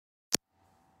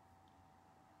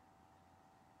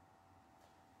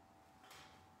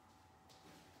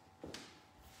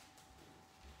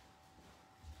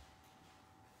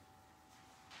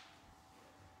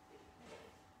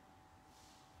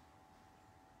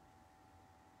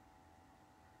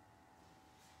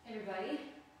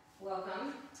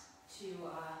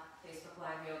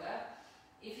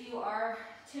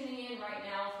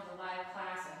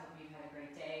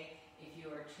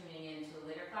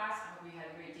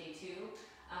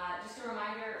Just a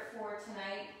reminder for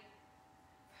tonight,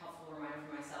 helpful reminder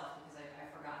for myself because I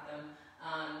forgot them.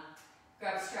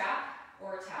 Grab a strap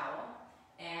or a towel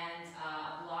and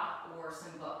a block or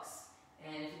some books.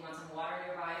 And if you want some water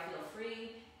nearby, feel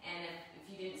free. And if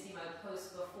you didn't see my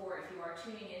post before, if you are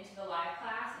tuning into the live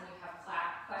class and you have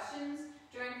questions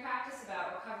during practice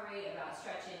about recovery, about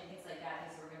stretching, things like that,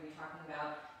 things that we're going to be talking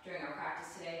about during our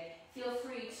practice today, feel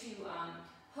free to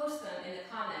post them in the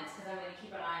comments because I'm going to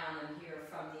keep an eye on them here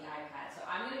from the iPad. So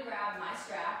I'm going to grab my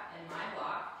strap and my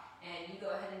block, and you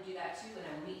go ahead and do that too, and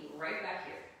I'll meet you right back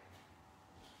here.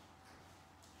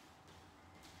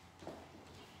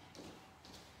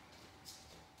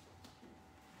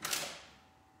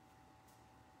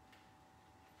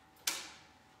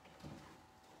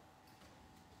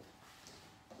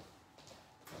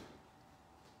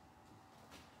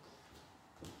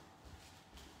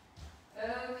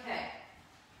 Okay,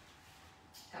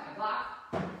 got my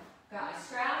block, got my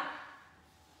strap.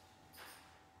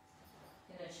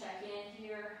 Gonna check in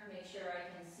here, make sure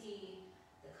I can see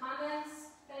the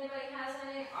comments, if anybody has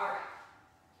any. All right.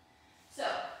 So,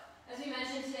 as we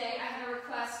mentioned today, I had a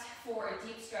request for a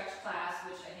deep stretch class,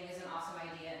 which I think is an awesome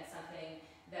idea and something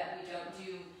that we don't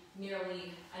do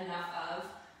nearly enough of.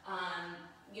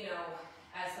 You know,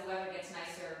 as the weather gets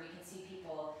nicer, we can see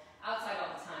people outside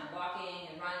all the time,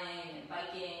 walking and running and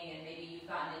biking, and maybe you've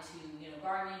gotten into, you know,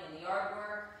 gardening and the yard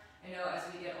work. I know as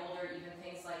we get older, even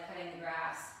things like cutting the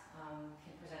grass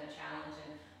can present a challenge,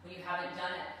 and when you haven't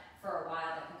done it for a while,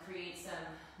 that can create some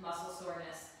muscle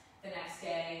soreness the next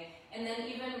day. And then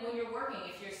even when you're working,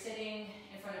 if you're sitting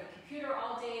in front of a computer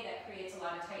all day, that creates a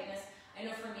lot of tightness. I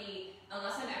know for me,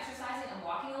 unless I'm exercising, I'm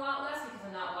walking a lot less because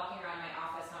I'm not walking around my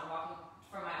office, not walking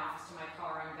from my office to my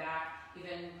car and back,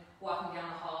 even walking down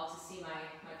the hall to see my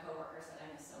coworkers that I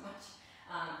miss so much.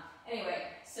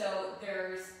 Anyway, so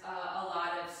there's a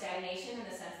lot of stagnation in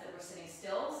the sense that we're sitting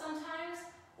still sometimes,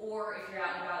 or if you're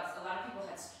out and about, a lot of people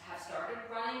have started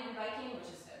running and biking,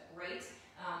 which is great,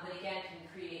 but again, can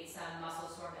create some muscle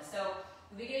soreness. So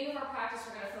at the beginning of our practice,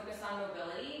 we're going to focus on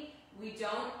mobility. We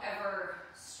don't ever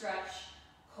stretch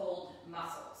cold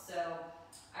muscles. So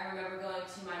I remember going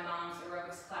to my mom's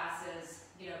aerobics classes,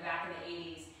 you know, back in the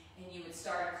 80s, and you would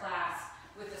start a class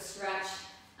with a stretch.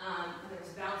 There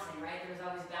was bouncing, right? There was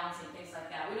always bouncing, things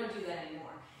like that. We don't do that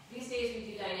anymore. These days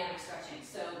we do dynamic stretching.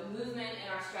 So movement in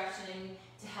our stretching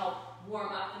to help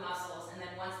warm up the muscles, and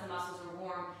then once the muscles are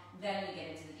warm, then we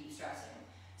get into the deep stretching.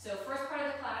 So first part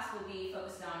of the class will be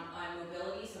focused on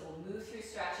mobility, so we'll move through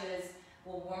stretches,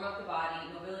 we'll warm up the body.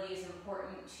 Mobility is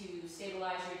important to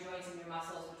stabilize your joints and your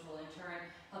muscles, which will in turn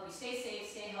help you stay safe,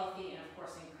 stay healthy, and of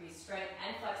course increase strength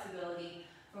and flexibility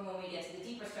from when we get to the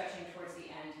deeper stretching towards the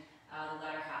end, the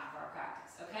latter half of our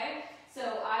practice, okay?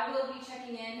 So I will be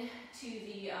checking in to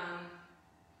the,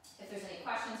 if there's any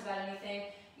questions about anything.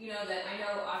 You know that I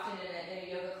know often in a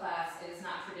yoga class, it is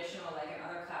not traditional like in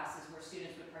other classes where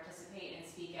students would participate and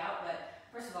speak out, but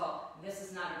first of all, this is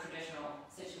not a traditional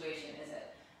situation, is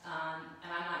it?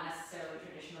 And I'm not necessarily a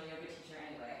traditional yoga teacher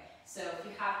anyway. So if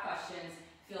you have questions,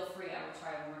 feel free, I will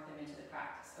try to work them into the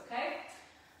practice, okay?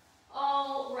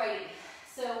 Alrighty.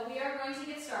 So we are going to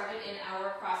get started in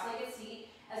our cross-legged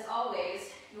seat. As always,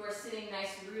 you are sitting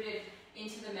nice rooted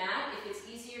into the mat. If it's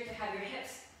easier to have your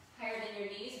hips higher than your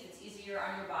knees, if it's easier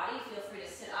on your body, feel free to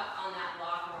sit up on that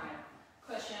block or on a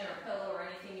cushion or pillow or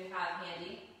anything you have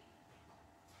handy.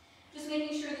 Just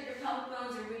making sure that your pelvic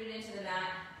bones are rooted into the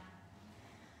mat.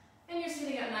 And you're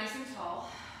sitting up nice and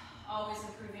tall, always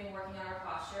improving, working on our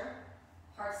posture.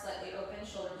 Heart slightly open,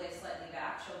 shoulder blades slightly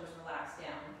back, shoulders relaxed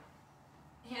down.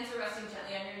 Hands are resting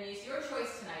gently on your knees. Your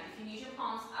choice tonight. If you need your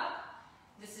palms up,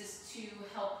 this is to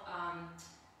help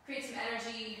create some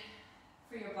energy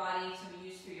for your body to be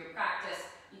used through your practice.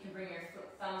 You can bring your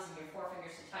thumbs and your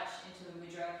forefingers to touch into the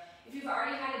mudra. If you've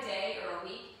already had a day or a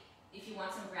week, if you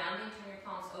want some grounding, turn your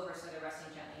palms over so they're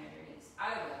resting gently on your knees.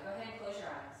 Either way, go ahead and close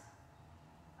your eyes.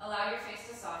 Allow your face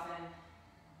to soften.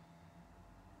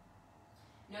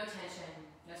 No tension,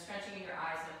 no scrunching in your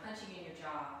eyes, no clenching in your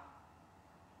jaw.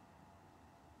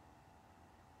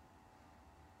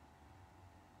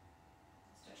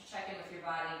 Start to check in with your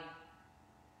body.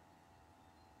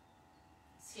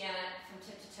 Scan it from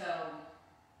tip to toe.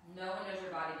 No one knows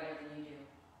your body better than you do.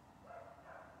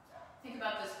 Think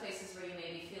about those places where you may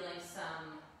be feeling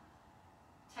some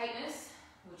tightness,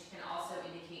 which can also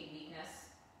indicate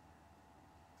weakness.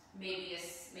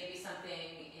 Maybe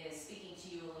something is speaking to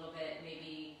you a little bit.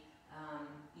 Maybe,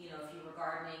 you know, if you were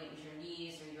gardening, it was your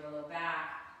knees or your low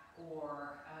back,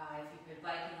 or if you've been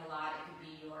biking a lot, it could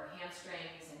be your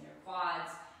hamstrings and your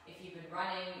quads. If you've been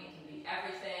running, it can be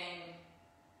everything.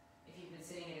 If you've been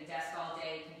sitting at a desk all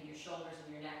day, it can be your shoulders and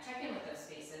your neck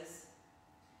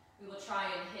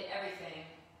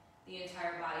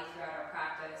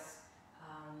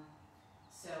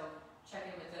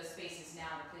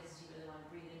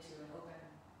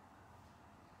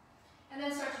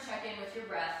with your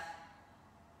breath.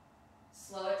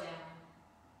 Slow it down.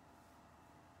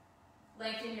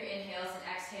 Lengthen your inhales and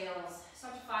exhales.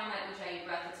 Start to find that Ujjayi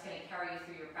breath that's going to carry you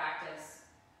through your practice.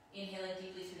 Inhaling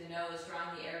deeply through the nose,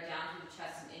 drawing the air down through the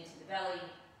chest and into the belly.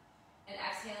 And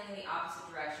exhaling in the opposite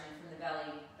direction from the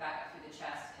belly, back up through the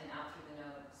chest and out through the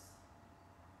nose.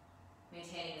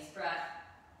 Maintaining this breath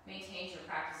maintains your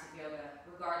practice of yoga,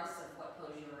 regardless of what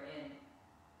pose you are in.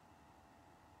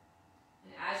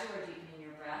 And as you are deepening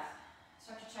your breath,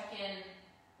 start to check in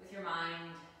with your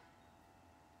mind.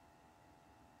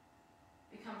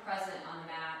 Become present on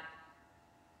the mat.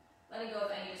 Letting go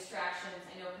of any distractions.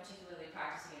 I know particularly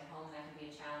practicing at home that can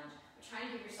be a challenge, but try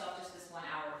and give yourself just this 1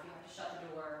 hour. If you have to shut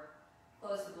the door,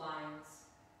 close the blinds,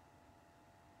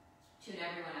 tune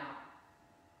everyone out.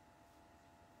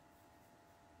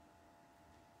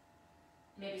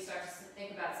 Maybe start to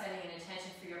think about setting an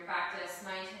intention for your practice.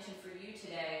 My intention for you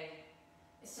today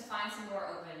is to find some more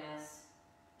openness,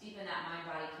 deepen that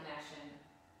mind-body connection,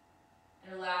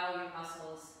 and allow your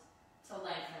muscles to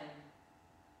lengthen,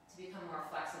 to become more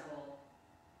flexible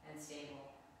and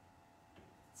stable.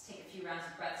 Let's take a few rounds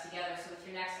of breaths together. So with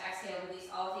your next exhale, release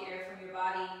all of the air from your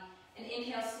body and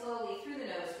inhale slowly through the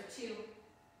nose for 2,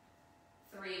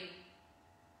 3,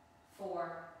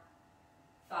 4,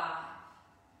 5.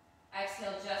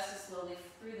 Exhale just as slowly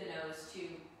through the nose, 2,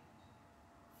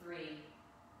 3,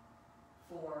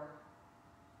 4,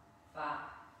 5.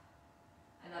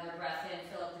 Another breath in,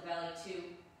 fill up the belly,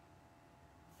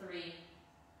 2, 3,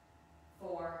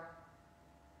 4,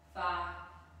 5.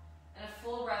 And a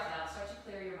full breath out, start to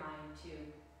clear your mind, 2,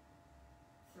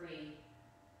 3,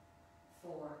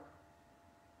 4,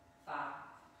 5.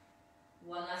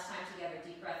 One last time together,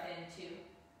 deep breath in, 2,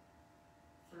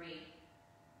 3,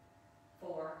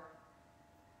 4,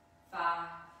 5.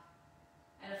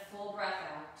 And a full breath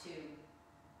out, 2,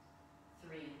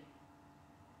 3,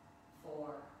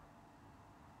 4,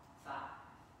 5.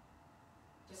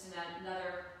 Just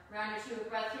another round or two of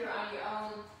breath here on your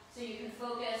own, so you can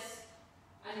focus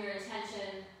on your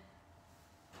intention.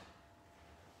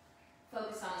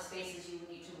 Focus on the spaces you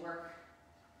need to work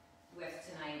with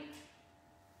tonight.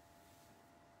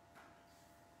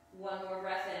 One more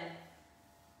breath in,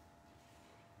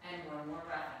 and one more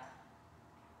breath out.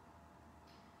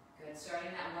 Good,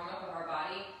 starting that warm up of our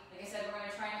body. Like I said, we're going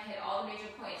to try and hit all the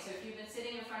major points. So if you've been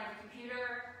sitting in front of a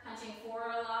computer, punching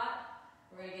forward a lot,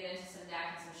 we're going to get into some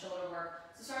neck and some shoulder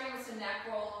work. So starting with some neck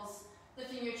rolls,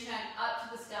 lifting your chin up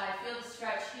to the sky. Feel the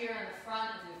stretch here in the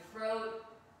front of your throat.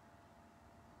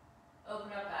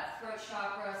 Open up that throat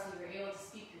chakra so you're able to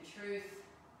speak your truth.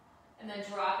 And then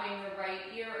dropping the right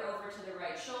ear over to the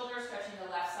right shoulder, stretching the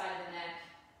left side of the neck.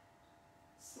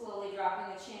 Slowly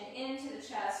dropping the chin into the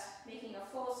chest, making a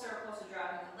full circle, so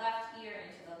dropping the left ear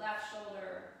into the left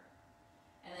shoulder.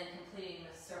 And then completing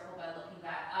the circle by looking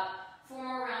back up. 4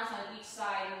 more rounds on each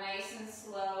side, nice and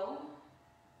slow.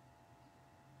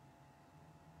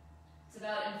 It's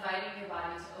about inviting your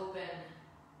body to open,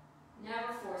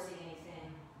 never forcing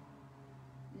anything,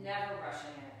 never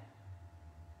rushing it.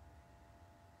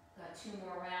 Got 2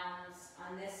 more rounds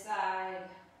on this side,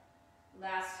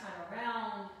 last time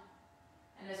around.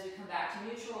 And as we come back to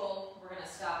neutral, we're going to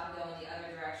stop and go in the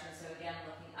other direction. So again,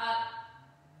 looking up,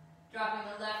 dropping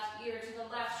the left ear to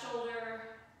the left shoulder,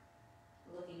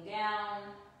 looking down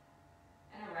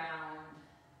and around.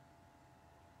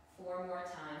 4 more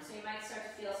times. So you might start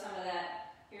to feel some of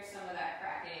that, hear some of that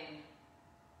cracking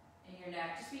in your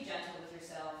neck. Just be gentle with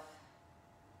yourself.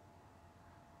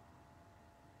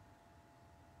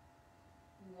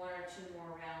 1 or 2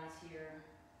 more rounds here.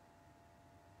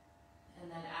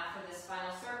 And then after this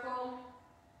final circle,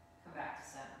 come back to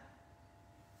center.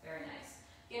 Very nice.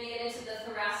 Gonna get into the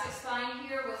thoracic spine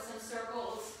here with some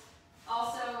circles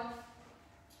also.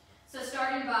 So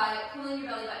starting by pulling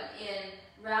your belly button in,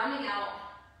 rounding out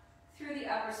through the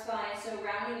upper spine, so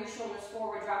rounding your shoulders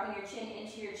forward, dropping your chin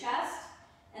into your chest,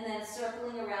 and then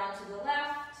circling around to the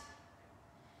left.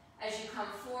 As you come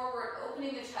forward,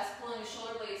 opening the chest, pulling the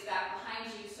shoulder blades back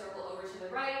behind you, circle over to the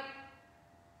right,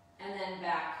 and then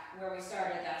back where we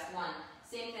started, that's 1.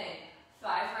 Same thing,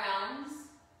 5 rounds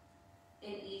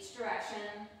in each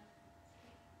direction.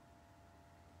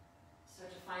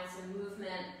 Start to find some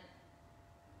movement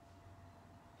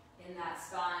in that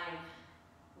spine.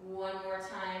 1 more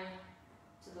time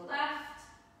to the left,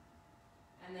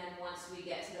 and then once we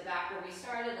get to the back where we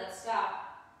started, let's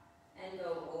stop and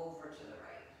go over to the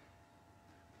right.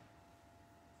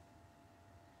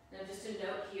 Now just a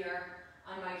note here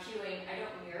on my cueing, I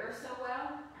don't mirror so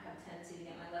well. I have a tendency to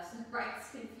get my lefts and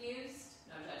rights confused.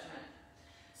 No judgment.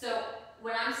 So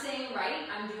when I'm saying right,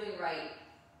 I'm doing right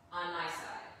on my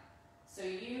side. So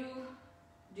you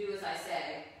do as I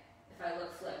say. If I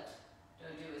look flipped,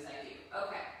 don't do as I do.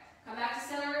 Okay, come back to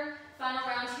center. Final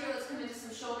round here, let's come into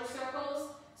some shoulder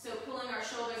circles. So pulling our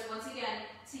shoulders once again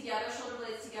together, shoulder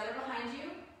blades together behind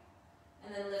you.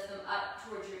 And then lift them up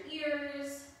towards your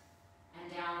ears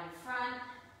and down in front.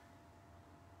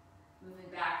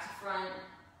 Moving back to front.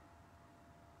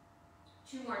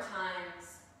 2 more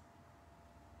times.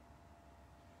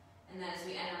 And then as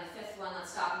we end on the 5th one,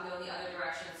 let's stop and go in the other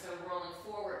direction. So rolling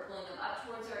forward, pulling them up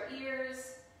towards our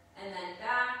ears, and then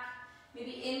back.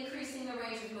 Maybe increasing the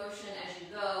range of motion as you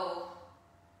go.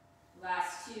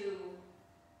 Last 2.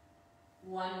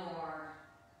 1 more.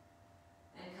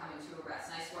 And coming to a rest.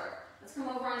 Nice work. Let's come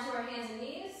over onto our hands and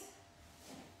knees.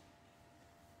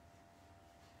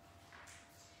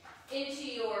 Into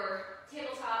your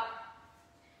tabletop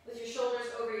with your shoulders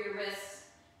over your wrists,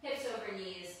 hips over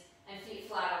knees, and feet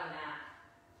flat on the mat.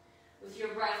 With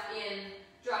your breath in,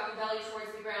 drop your belly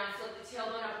towards the ground, flip the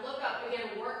tailbone up, look up.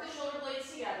 Again, work the shoulder blades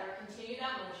together, continue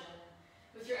that motion.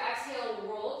 With your exhale,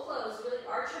 roll close, really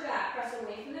arch your back, press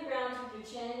away from the ground with your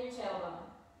chin and your tailbone.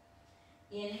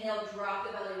 Inhale, drop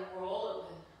the belly, roll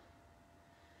open.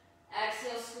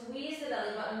 Exhale, squeeze the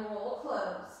belly button, roll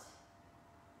closed.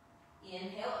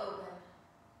 Inhale, open.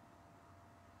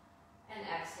 And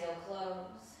exhale,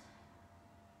 close.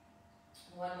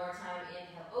 1 more time,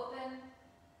 inhale, open.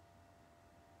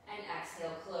 And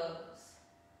exhale, close.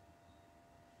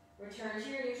 Return to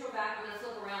your neutral back. I'm going to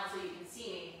flip around so you can see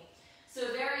me.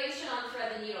 So variation on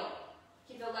thread the needle.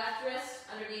 Keep the left wrist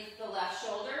underneath the left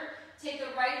shoulder. Take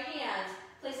the right hand,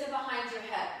 place it behind your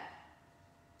head.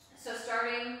 So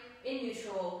starting in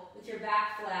neutral with your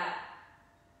back flat,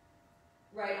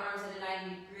 right arms at a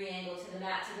 90-degree angle to the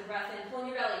mat. Take a breath in, pull in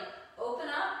your belly, open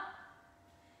up,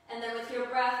 and then with your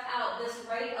breath out, this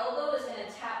right elbow is going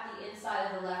to tap the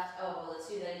inside of the left elbow. Let's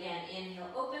do that again. Inhale,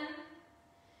 open.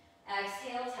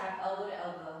 Exhale, tap elbow to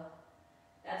elbow.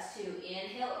 That's 2.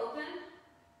 Inhale, open.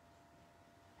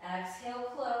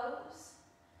 Exhale, close.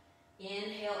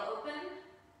 Inhale, open.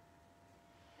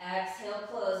 Exhale,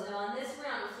 close. Now on this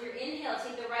round, with your inhale,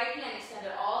 take the right hand, extend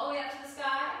it all the way up to the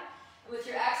sky. And with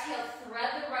your exhale,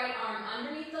 thread the right arm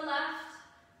underneath the left.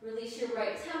 Release your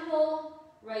right temple,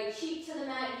 right cheek to the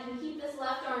mat. You can keep this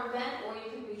left arm bent or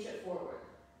you can reach it forward.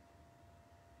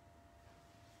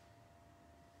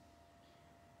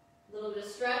 A little bit of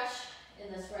stretch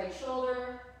in this right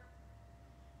shoulder.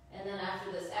 And then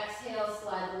after this exhale,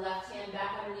 slide the left hand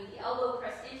back underneath the elbow,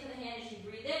 press into the hand as you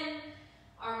breathe in.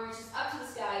 Arm reaches up to the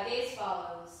sky, gaze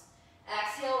follows.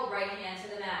 Exhale, right hand to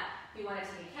the mat. If you want to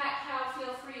take a cat-cow,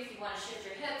 feel free. If you want to shift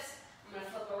your hips, I'm going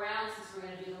to flip around since we're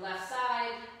going to do the left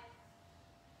side.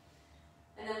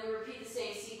 And then we repeat the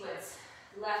same sequence.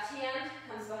 Left hand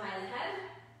comes behind the head.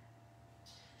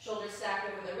 Shoulders stacked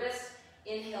over the wrist.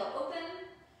 Inhale, open.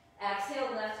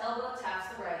 Exhale, left elbow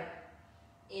taps the right.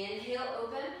 Inhale,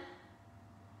 open.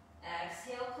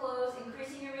 Exhale, close.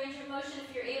 Increasing your range of motion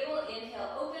if you're able.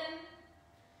 Inhale, open.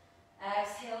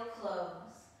 Exhale, close.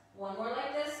 1 more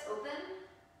like this. Open.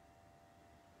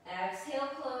 Exhale,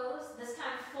 close. This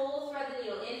time, full thread the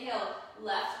needle. Inhale,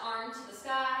 left arm to the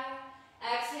sky.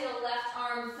 Exhale, left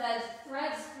arm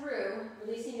threads through,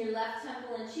 releasing your left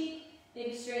temple and cheek.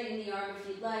 Maybe straightening the arm if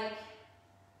you'd like.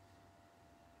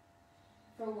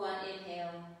 For 1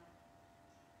 inhale.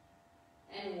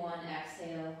 And 1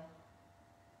 exhale.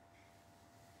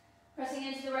 Pressing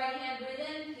into the right hand, breathe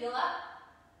in, heel up.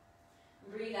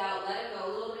 Breathe out, let it go.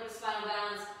 A little bit of spinal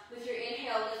balance. With your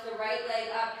inhale, lift the right leg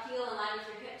up, heel in line with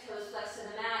your hip, toes flex to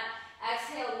the mat.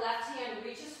 Exhale, left hand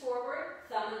reaches forward,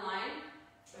 thumb in line,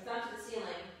 or thumb to the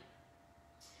ceiling.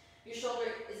 Your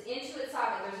shoulder is into its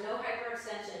socket, there's no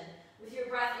hyperextension. With your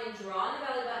breath in, draw in the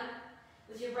belly button.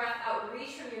 With your breath out,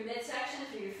 reach from your midsection,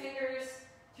 through your fingers,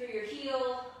 through your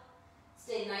heel.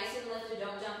 Stay nice and lifted,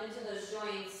 don't jump into those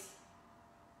joints.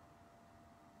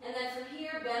 And then from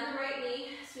here, bend the right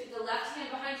knee, sweep the left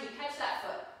hand behind you, catch that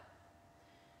foot.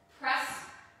 Press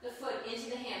the foot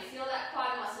into the hand, feel that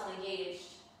quad muscle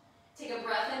engaged. Take a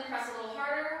breath in, press a little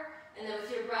harder, and then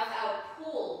with your breath out,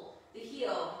 pull the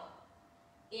heel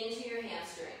into your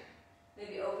hamstring.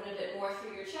 Maybe open a bit more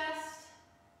through your chest.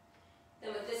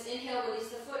 Then with this inhale, release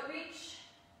the foot reach.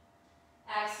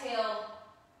 Exhale,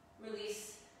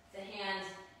 release the hand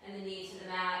and the knee to the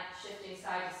mat, shifting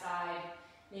side to side.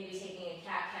 Maybe taking a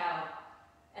cat-cow,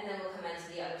 and then we'll come into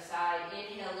the other side.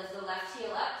 Inhale, lift the left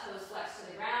heel up, toes flex to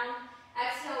the ground.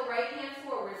 Exhale, right hand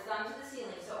forward, thumb to the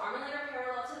ceiling. So arm and leg are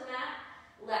parallel to the mat.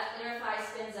 Left inner thigh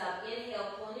spins up.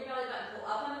 Inhale, pull in your belly button, pull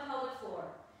up on the pelvic floor.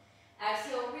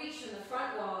 Exhale, reach from the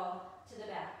front wall to the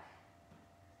back.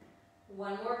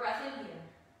 1 more breath in here.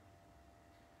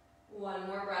 1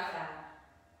 more breath out.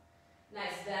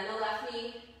 Nice. bend the left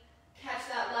knee, catch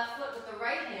that left foot with the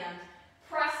right hand,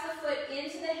 press the foot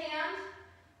into the hand,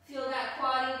 feel that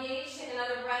quad engage, take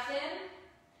another breath in,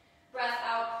 breath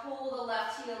out, pull the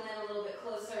left heel in a little bit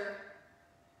closer.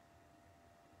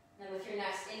 Then with your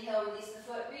next inhale, release the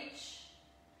foot, reach.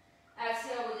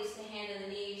 Exhale, release the hand and the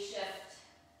knee, shift.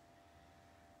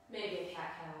 Maybe a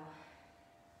cat-cow.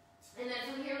 And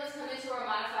then from here, let's come into our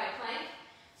modified plank.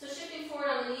 So shifting forward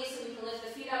on the knees so we can lift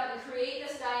the feet up and create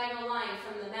this diagonal line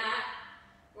from the mat,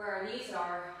 where our knees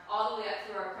are, all the way up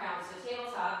through our crown. So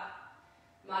tabletop,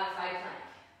 modified plank.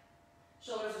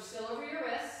 Shoulders are still over your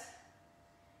wrists.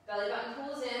 Belly button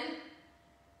pulls in.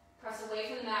 Press away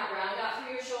from the mat, round out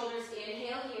through your shoulders.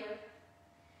 Inhale here.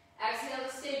 Exhale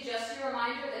to stay. Just a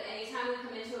reminder that anytime we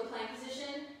come into a plank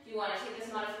position, if you want to take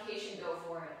this modification, go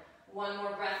for it. One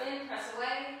more breath in, press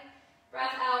away.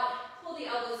 Breath out, pull the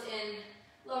elbows in,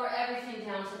 lower everything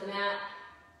down to the mat.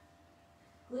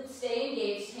 Glutes stay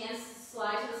engaged, hands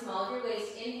slide to the small of your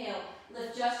waist. Inhale,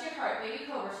 lift just your heart, baby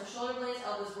cobra, so shoulder blades,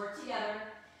 elbows work together.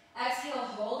 Exhale,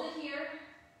 hold it here.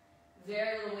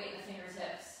 Very little weight in the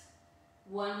fingertips.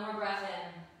 One more breath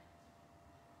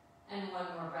in, and one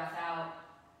more breath out.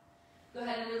 Go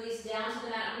ahead and release down to the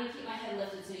mat. I'm going to keep my head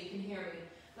lifted so you can hear me.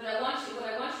 But what I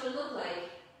want you to look like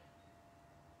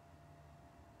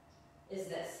is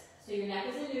this. So your neck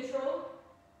is in neutral.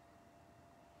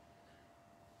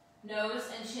 Nose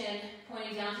and chin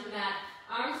pointing down to the mat.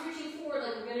 Arms reaching forward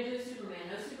like we're going to do a Superman.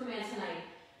 No Superman tonight.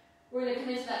 We're going to come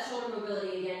into that shoulder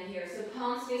mobility again here. So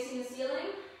palms facing the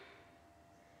ceiling.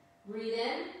 Breathe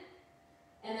in.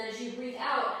 And then as you breathe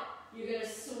out, you're going to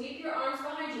sweep your arms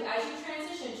behind you. As you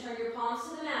transition, turn your palms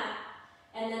to the mat.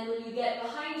 And then when you get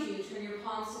behind you, turn your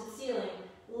palms to the ceiling.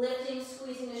 Lifting,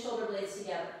 squeezing the shoulder blades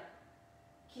together.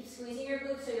 Keep squeezing your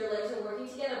glutes so your legs are working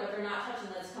together, but they're not touching.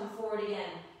 Let's come forward again.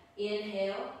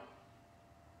 Inhale.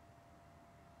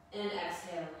 And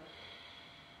exhale.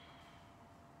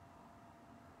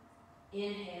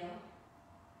 Inhale.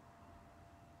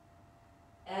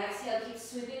 Exhale. Keep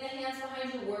sweeping the hands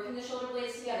behind you, working the shoulder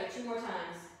blades together. 2 more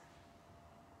times.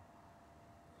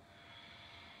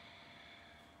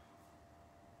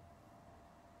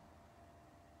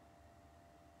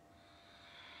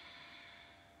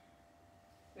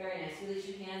 Very nice. Release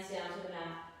your hands down to the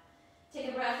mat. Take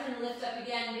a breath in, lift up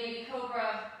again, baby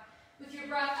cobra. With your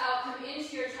breath out, come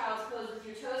into your child's pose with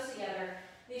your toes together.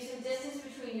 Leave some distance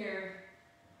between your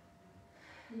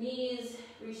knees.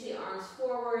 Reach the arms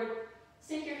forward.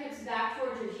 Sink your hips back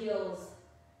towards your heels.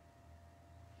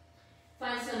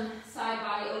 Find some side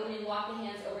body opening. Walk the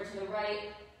hands over to the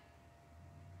right.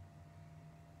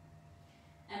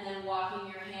 And then walking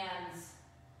your hands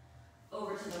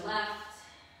over to the left.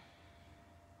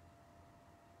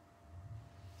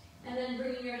 And then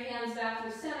bringing your hands back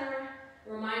through center.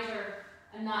 Reminder,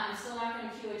 I'm still not going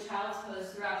to cue a child's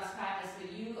pose throughout this practice,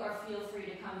 but you feel free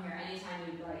to come here anytime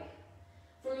you'd like.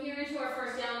 From here into our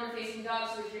first downward facing dog,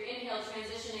 so with your inhale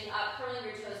transitioning up, curling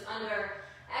your toes under.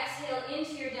 Exhale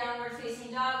into your downward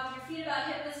facing dog with your feet about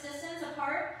hip width distance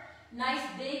apart. Nice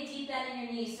big deep bend in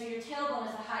your knees, so your tailbone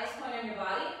is the highest point on your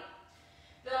body.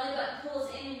 Belly button pulls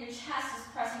in and your chest is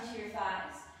pressing to your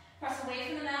thighs. Press away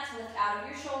from the mat to lift out of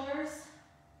your shoulders.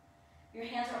 Your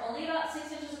hands are only about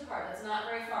 6 inches apart. That's not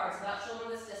very far. It's about shoulder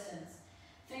width distance.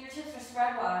 Fingertips are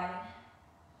spread wide.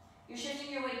 You're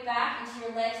shifting your weight back into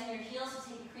your legs and your heels to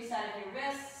take the crease out of your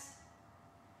wrists.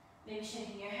 Maybe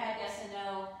shaking your head, yes and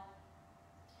no.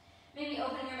 Maybe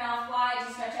opening your mouth wide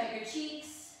to stretch out your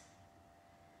cheeks.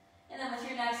 And then with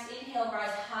your next inhale,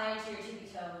 rise high into your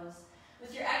tippy toes.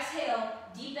 With your exhale,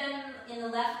 deep bend in the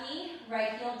left knee,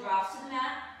 right heel drops to the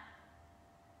mat.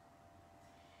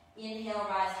 Inhale,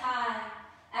 rise high.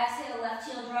 Exhale, left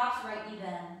heel drops, right knee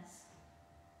bends.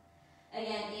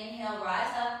 Again, inhale,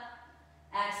 rise up.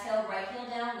 Exhale, right heel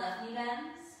down, left knee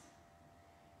bends.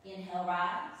 Inhale,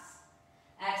 rise.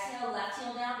 Exhale, left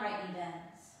heel down, right knee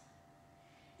bends.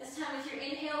 This time with your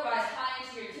inhale, rise high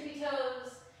into your tippy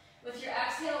toes. With your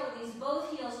exhale, release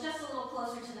both heels just a little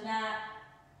closer to the mat.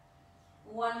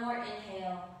 One more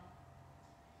inhale.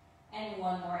 And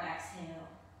one more exhale.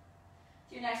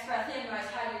 With your next breath in, rise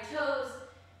high to your toes.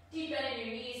 Deep bend in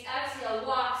your knees. Exhale,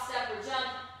 walk, step, or jump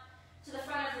to the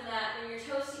front of the mat. Bring your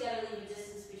toes together, leave a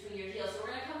distance between your heels. So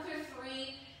we're going to come through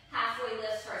 3 halfway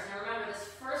lifts first. Now remember,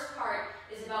 this first part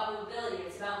is about mobility.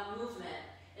 It's about movement.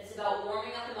 It's about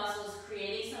warming up the muscles,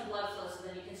 creating some blood flow so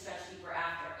then you can stretch deeper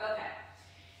after. Okay.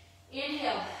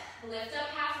 Inhale. Lift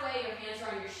up halfway. Your hands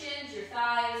are on your shins, your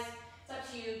thighs. It's up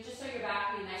to you. Just so your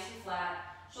back can be nice and flat.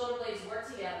 Shoulder blades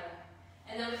work together.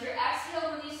 And then with your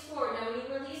exhale, release forward. Now when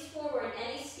you release forward,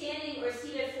 any standing or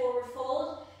seated forward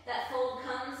fold, that fold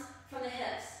comes from the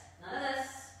hips. None of this.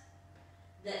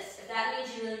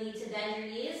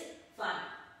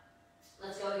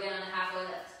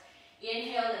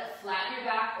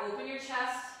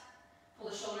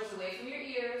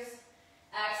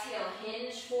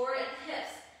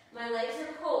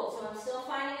 so I'm still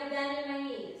finding a bend in my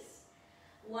knees.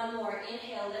 One more.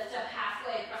 Inhale, lift up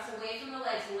halfway, press away from the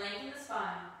legs, lengthen the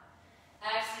spine.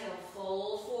 Exhale,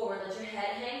 fold forward, let your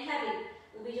head hang heavy.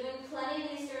 We'll be doing plenty of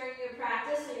these during your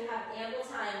practice, so you have ample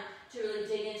time to really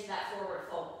dig into that forward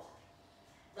fold.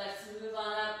 Let's move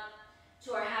on up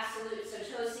to our half salute. So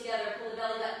toes together, pull the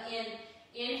belly button in.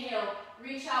 Inhale,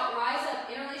 reach out, rise up,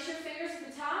 interlace your fingers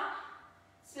at the top.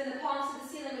 Spin the palms to the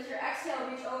ceiling with your exhale,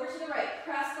 reach over to the right.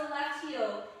 Press the left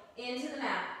heel into the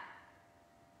mat.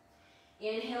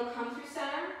 Inhale, come through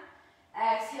center.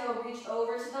 Exhale, reach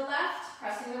over to the left,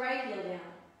 pressing the right heel down.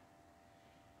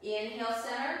 Inhale,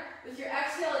 center. With your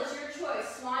exhale, it's your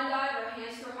choice. Swan dive or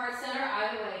hands through heart center,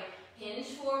 either way. Hinge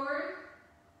forward.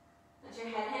 Let your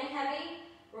head hang heavy.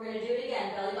 We're going to do it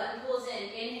again. Belly button pulls in.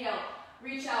 Inhale,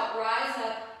 reach out, rise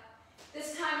up.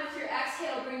 This time with your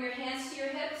exhale, bring your hands to your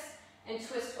hips and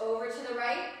twist over to the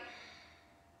right.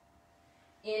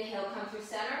 Inhale, come through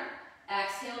center.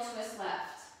 Exhale, twist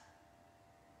left.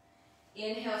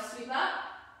 Inhale, sweep up.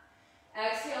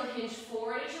 Exhale, hinge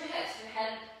forward at your hips.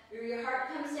 Your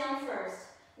heart comes down first.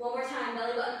 One more time,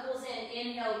 belly button pulls in.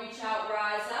 Inhale, reach out,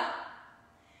 rise up.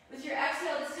 With your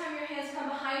exhale, this time your hands come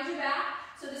behind your back.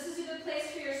 So this is a good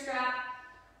place for your strap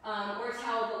or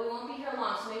towel, but we won't be here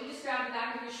long. So maybe just grab the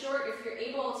back of your short. If you're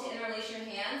able to interlace your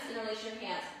hands, interlace your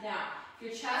hands. Now, if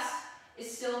your chest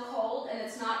is still cold and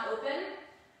it's not open,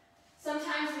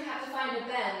 sometimes we have to find a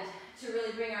bend to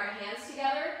really bring our hands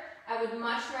together. I would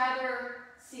much rather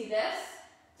see this,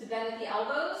 to bend at the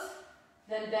elbows,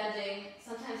 than bending.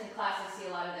 Sometimes in class I see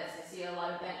a lot of this. I see a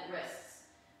lot of bent wrists.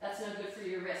 That's no good for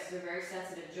your wrists. They're very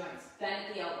sensitive joints. Bend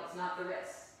at the elbows, not the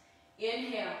wrists.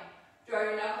 Inhale. Draw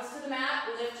your knuckles to the mat.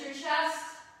 Lift your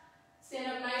chest. Stand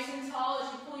up nice and tall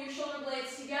as you pull your shoulder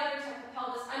blades together. Tuck the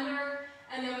pelvis under.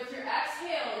 And then with your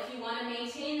exhale, if you want to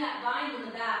maintain that bind in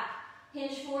the back,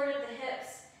 hinge forward at the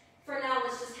hips. For now,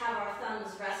 let's just have our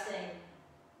thumbs resting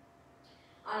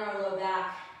on our low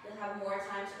back. You'll have more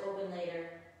time to open later.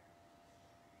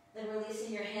 Then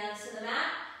releasing your hands to the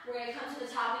mat. We're going to come to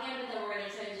the top again, but then we're going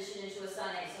to transition into a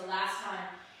sundae. So last time,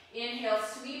 inhale,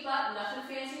 sweep up, nothing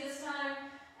fancy this time.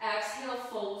 Exhale,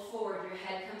 fold forward. Your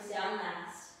head comes down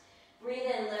last. Breathe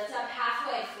in, lift up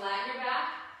halfway, flatten your back.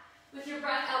 With your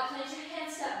breath out, plant your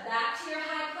hands, step back to your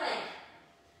high plank.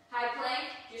 High plank,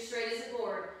 you're straight as a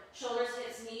board. Shoulders,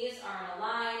 hips, knees are in a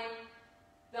line.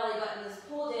 Belly button is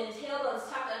pulled in, tailbone's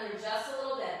tucked under just a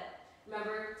little bit.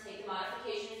 Remember, take the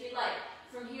modification if you'd like.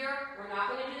 From here, we're not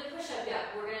going to do the push-up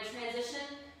yet. We're going to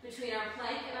transition between our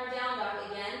plank and our down dog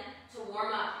again to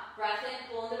warm up. Breath in,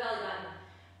 pull in the belly button.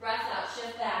 Breath out,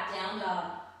 shift back, down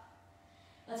dog.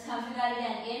 Let's come through that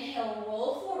again. Inhale,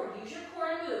 roll forward, use your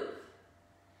core and move.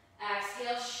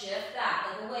 Exhale, shift back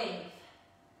like a wave.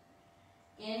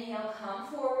 Inhale, come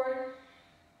forward.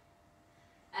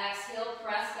 Exhale,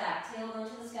 press back, tailbone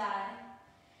to the sky.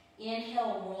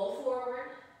 Inhale, roll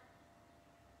forward.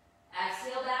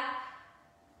 Exhale back.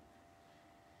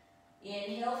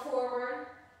 Inhale forward.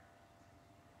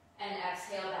 And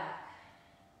exhale back.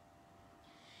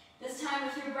 This time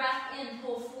with your breath in,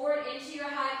 pull forward into your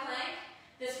high plank.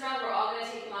 This round we're all going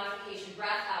to take the modification.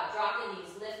 Breath out, drop the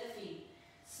knees, lift the feet.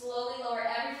 Slowly lower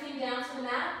everything down to the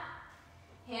mat.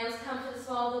 Hands come to the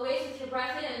small of the waist. With your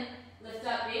breath in, lift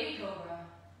up, baby cobra.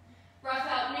 Breath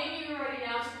out, maybe you're ready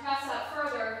now to press up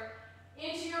further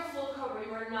into your full cobra.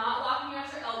 You are not locking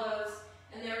out your elbows,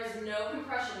 and there is no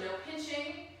compression, no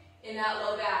pinching in that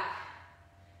low back.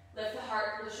 Lift the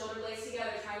heart, pull the shoulder blades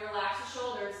together, try and relax the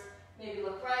shoulders. Maybe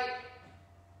look right,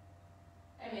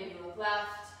 and maybe look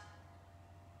left.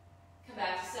 Come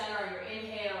back to center on your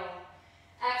inhale.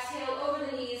 Exhale over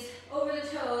the knees, over the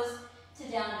toes,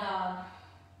 to down dog.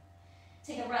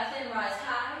 Take a breath in, rise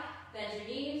high, bend your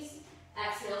knees.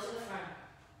 Exhale to the front.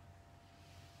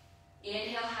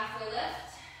 Inhale, halfway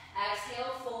lift.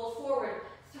 Exhale, fold forward.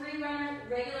 3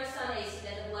 regular sundaes to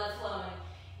get the blood flowing.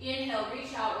 Inhale,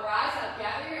 reach out, rise up,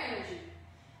 gather your energy.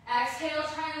 Exhale,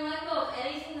 try and let go of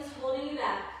anything that's holding you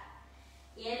back.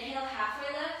 Inhale,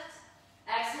 halfway lift.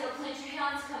 Exhale, clench your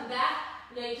hands, come back.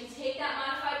 Now you can take that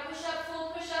modified push-up,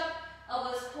 full push-up.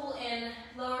 Elbows pull in,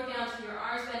 lower down to your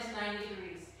arms bent to 90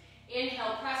 degrees.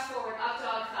 Inhale, press forward, up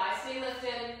dog, thighs stay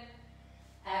lifted.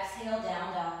 Exhale,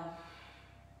 down dog.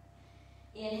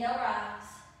 Inhale, rise.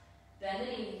 Bend the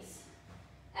knees.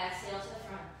 Exhale to the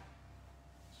front.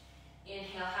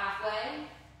 Inhale, halfway.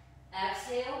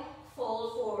 Exhale,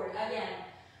 fold forward. Again,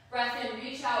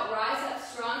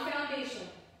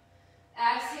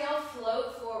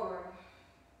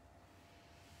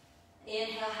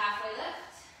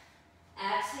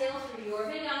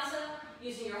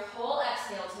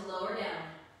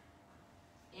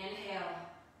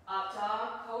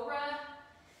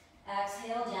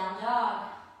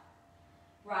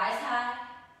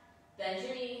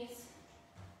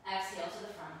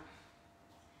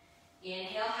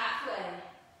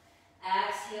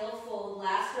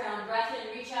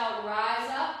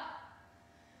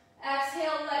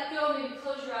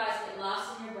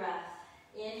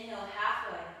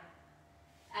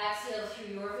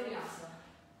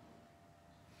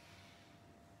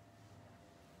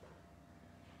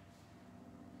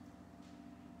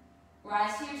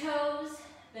 Rise to your toes,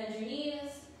 bend your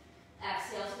knees,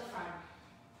 exhale to the front.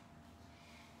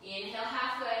 Inhale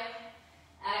halfway,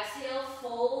 exhale,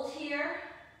 fold here.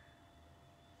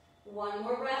 One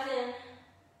more breath in,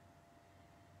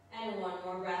 and one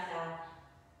more breath out.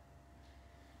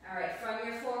 All right, from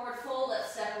your forward fold,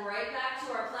 let's step right back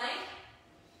to our plank.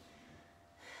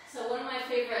 So one of my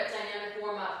favorite dynamic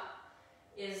warm-up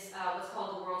is what's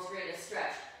called the world's greatest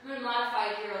stretch. I'm going to modify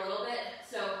it here a little bit.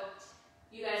 So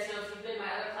you guys know, if you've been in my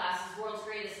other classes, world's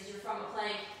greatest is you're from a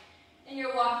plank and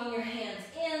you're walking your hands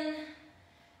in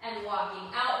and walking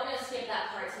out. We're going to skip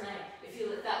that part tonight.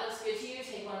 If that looks good to you,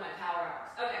 take one of my power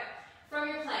hours. Okay,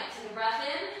 from your plank, take a breath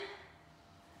in.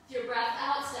 With your breath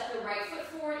out, step the right foot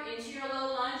forward into your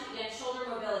low lunge. Again, shoulder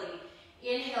mobility.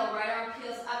 Inhale, right arm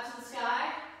peels up to the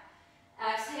sky.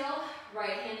 Exhale,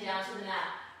 right hand down to the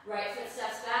mat. Right foot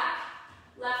steps back,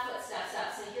 left foot steps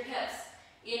up. Sink your hips.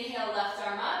 Inhale, left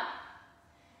arm up.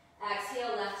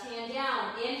 Exhale, left hand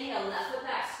down. Inhale, left foot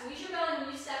back. Squeeze your belly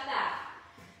when you step back.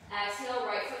 Exhale,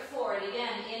 right foot forward.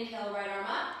 Again, inhale, right arm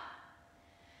up.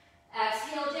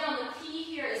 Exhale, down. The key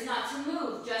here is not to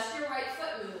move, just your right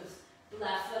foot moves.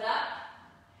 Left foot up,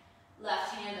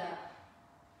 left hand up.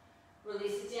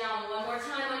 Release it down. One more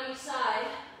time on each side.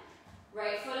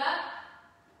 Right foot up,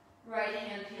 right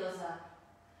hand peels up.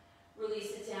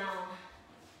 Release it down.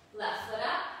 Left foot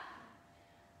up,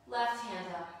 left hand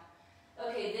up.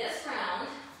 Okay, this round,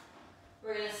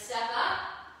 we're going to step up,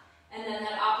 and then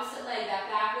that opposite leg, that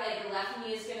back leg, the left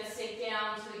knee is going to sink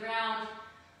down to the ground.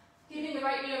 Keeping the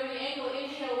right knee over the ankle.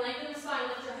 Inhale, lengthen the spine,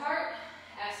 lift your heart.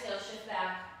 Exhale, shift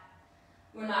back.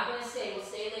 We're not going to stay, we'll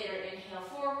stay later. Inhale,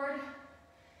 forward.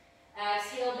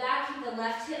 Exhale, back. Keep the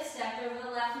left hip stacked over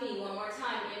the left knee. One more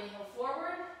time. Inhale,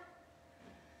 forward.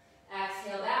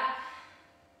 Exhale, back.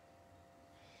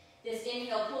 This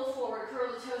inhale, pull forward,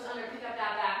 curl the toes under, pick up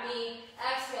that back knee.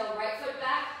 Exhale, right foot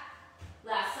back.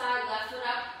 Left side, left foot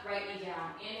up, right knee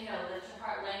down. Inhale, lift your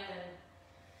heart, lengthen.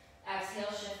 Exhale,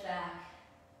 shift back.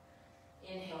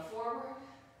 Inhale, forward.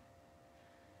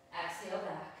 Exhale,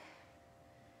 back.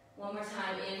 One more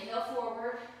time. Inhale,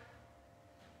 forward.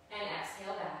 And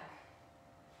exhale, back.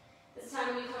 This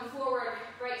time when you come forward,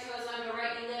 right toes under,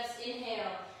 right knee lifts.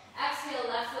 Inhale. Exhale,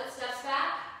 left foot steps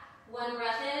back. One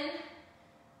breath in.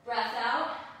 Breath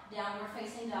out, downward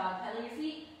facing dog. Pedal your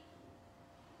feet.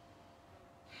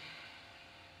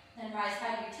 Then rise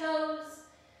high to your toes.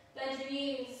 Bend your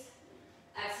knees.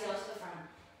 Exhale to the front.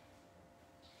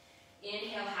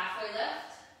 Inhale, halfway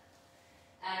lift.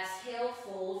 Exhale,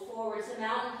 fold forward to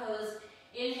mountain pose.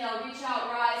 Inhale, reach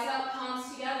out, rise up,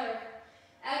 palms together.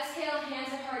 Exhale,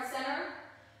 hands at heart center.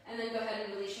 And then go ahead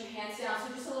and release your hands down.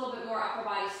 So just a little bit more upper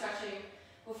body stretching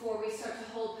before we start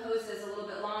to hold poses a little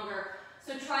bit longer.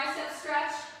 So tricep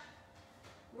stretch,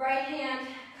 right hand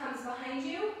comes behind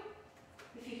you.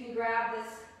 If you can grab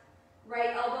this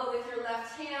right elbow with your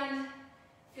left hand,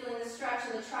 feeling the stretch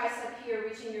in the tricep here,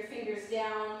 reaching your fingers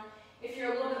down. If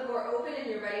you're a little bit more open and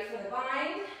you're ready for the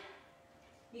bind,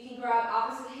 you can grab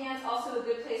opposite hands, also a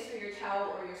good place for your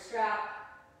towel or your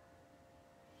strap.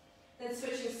 Then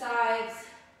switching sides.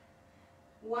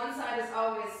 One side is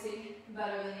always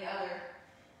better than the other.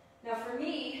 Now for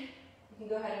me, you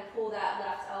can go ahead and pull that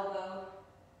left elbow.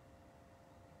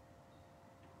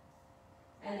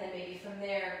 And then maybe from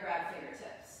there, grab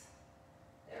fingertips.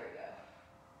 There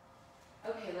we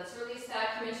go. Okay, let's release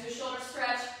that. Come into a shoulder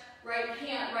stretch. Right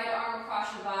hand, right arm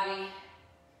across your body.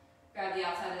 Grab the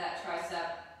outside of that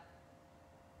tricep.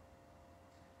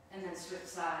 And then switch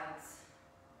sides.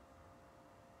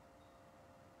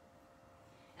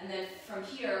 And then from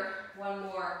here, one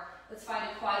more. Let's find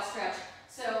a quad stretch.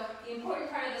 So the important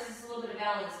part of this is a little bit of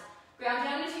balance. Ground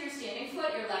down into your standing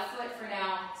foot, your left foot for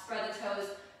now. Spread the toes,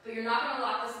 but you're not going to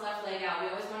lock this left leg out. We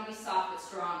always want to be soft but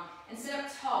strong. And sit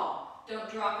up tall. Don't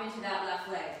drop into that left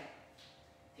leg.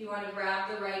 If you want to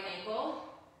grab the right ankle,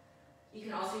 you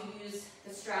can also use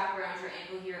the strap around your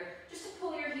ankle here. Just to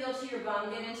pull your heel to your bum,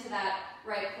 get into that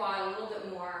right quad a little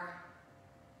bit more.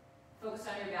 Focus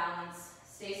on your balance.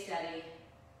 Stay steady.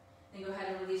 Then go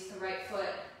ahead and release the right foot.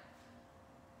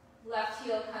 Left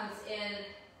heel comes in.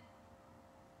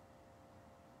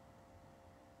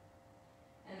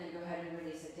 And then go ahead and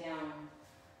release it down.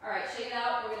 All right, shake it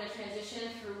out. We're going to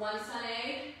transition through one sun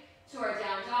egg to our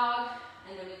down dog.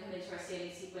 And then we come into our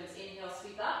standing sequence. Inhale,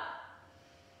 sweep up.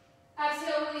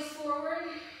 Exhale, release forward.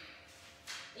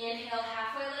 Inhale,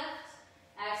 halfway lift.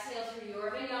 Exhale through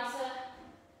your vinyasa.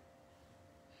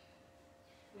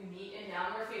 We meet in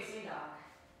downward facing dog.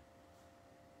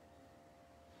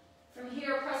 From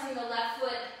here, pressing the left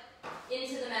foot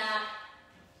into the mat.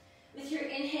 With your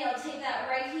inhale, take that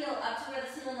right heel up to where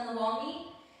the ceiling and the wall meet.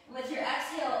 And with your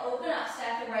exhale, open up,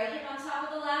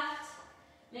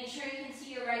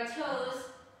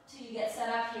 toes till you get set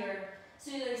up here.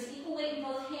 So there's equal weight in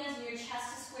both hands and your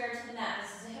chest is square to the mat.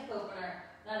 This is a hip opener,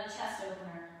 not a chest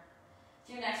opener.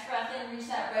 So your next breath in, reach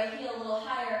that right heel a little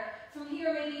higher. From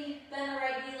here, maybe bend the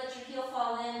right knee, let your heel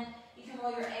fall in. You can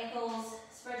roll your ankles,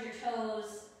 spread your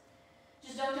toes.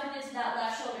 Just don't jump into that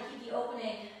left shoulder. Keep the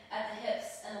opening at the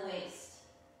hips and the waist.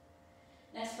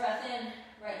 Next breath in,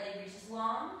 right leg reaches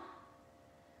long.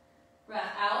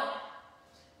 Breath out,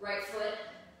 right foot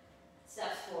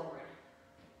steps forward.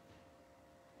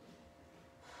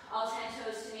 All 10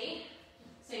 toes to me.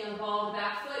 Staying on the ball of the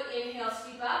back foot. Inhale,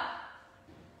 sweep up.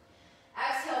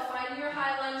 Exhale, find your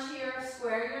high lunge here.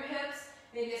 Square your hips.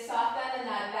 Maybe a soft bend in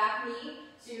that back knee.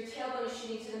 So your tailbone is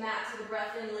shooting to the mat. So the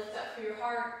breath in, lift up through your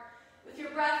heart. With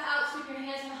your breath out, sweep your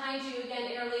hands behind you.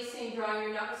 Again, interlacing, drawing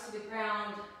your knuckles to the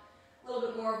ground. A little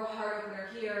bit more of a heart opener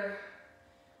here.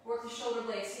 Work the shoulder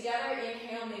blades together.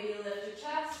 Inhale, maybe lift your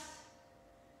chest.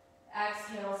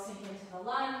 Exhale, sink into the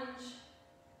lunge.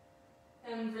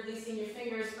 And releasing your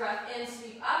fingers, breath in,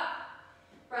 sweep up.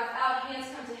 Breath out, hands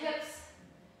come to hips.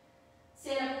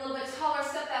 Stand up a little bit taller,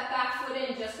 step that back foot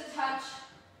in just a touch.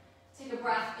 Take a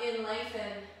breath in,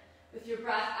 lengthen. With your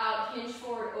breath out, hinge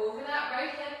forward over that right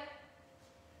hip.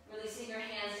 Releasing your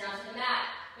hands down to the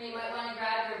mat. And you might want to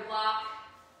grab your block.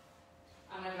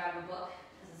 I'm going to grab a book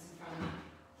because it's in front of me.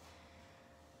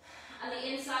 On the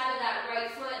inside of that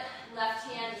right foot, left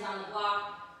hand is on the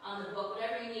block. On the book,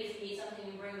 whatever you need. If you need something,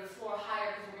 you bring the floor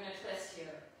higher because we're going to twist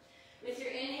here. With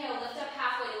your inhale, lift up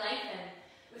halfway, lengthen.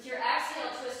 With your exhale,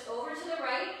 twist over to the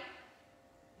right.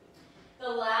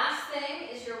 The last thing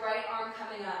is your right arm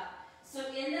coming up. So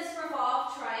in this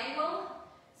revolved triangle,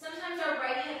 sometimes our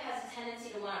right hip has a tendency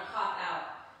to want to pop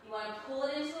out. You want to pull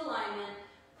it into alignment,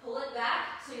 pull it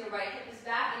back so your right hip is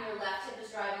back and your left hip is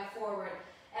driving forward.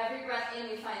 Every breath in,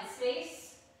 we find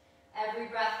space. Every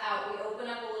breath out, we open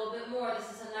up a little bit more.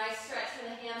 This is a nice stretch for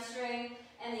the hamstring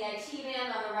and the IT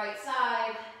band on the right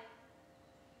side.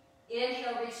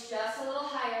 Inhale, reach just a little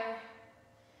higher.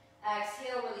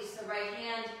 Exhale, release the right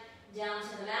hand down to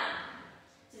the mat,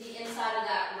 to the inside of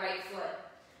that right foot.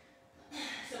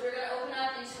 So we're going to open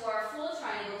up into our full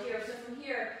triangle here. So from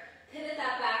here, pivot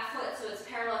that back foot so it's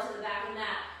parallel to the back of the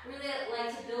mat. Really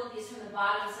like to build these from the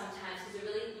bottom sometimes because it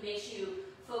really makes you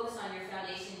focus on your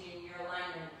foundation and your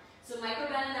alignment. So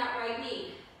micro bend in that right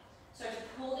knee. Start to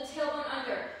pull the tailbone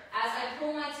under. As I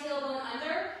pull my tailbone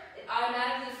under, it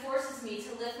automatically forces me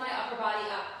to lift my upper body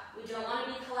up. We don't want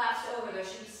to be collapsed over. There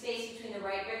should be space between the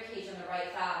right rib cage and the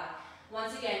right thigh.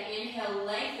 Once again, inhale,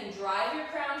 lengthen, drive your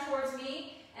crown towards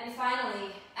me. And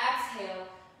finally, exhale,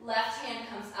 left hand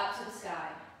comes up to the sky.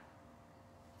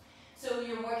 So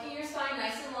you're working your spine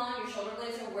nice and long. Your shoulder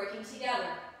blades are working together.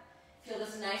 Feel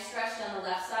this nice stretch down the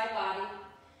left side body.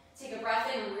 Take a breath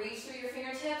in, reach through your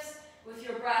fingertips. With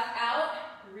your breath out,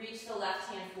 reach the left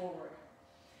hand forward.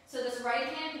 So this right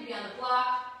hand can be on the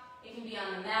block, it can be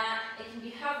on the mat, it can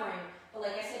be hovering, but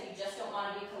like I said, you just don't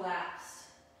want to be collapsed.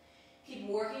 Keep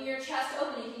working your chest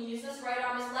open. You can use this right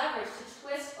arm as leverage to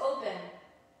twist open.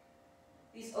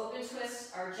 These open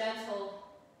twists are gentle.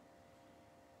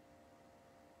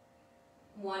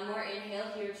 One more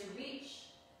inhale here to reach.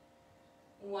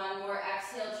 One more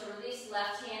exhale to release.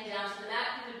 Left hand down to the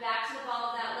mat. Pivot back to the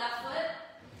ball of that left foot.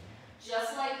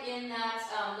 Just like in that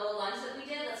low lunge that we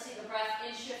did, let's take a breath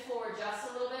in, shift forward just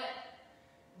a little bit.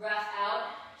 Breath out,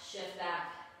 shift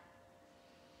back.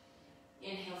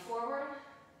 Inhale forward.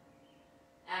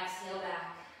 Exhale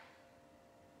back.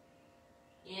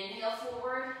 Inhale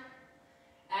forward.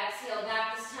 Exhale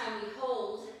back. This time we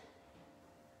hold.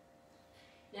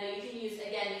 Now you can use,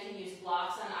 again, you can use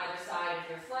blocks on either side of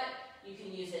your foot. You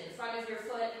can use it in front of your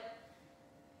foot.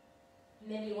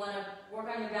 Maybe you want to work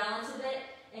on your balance a bit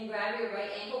and grab your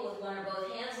right ankle with one or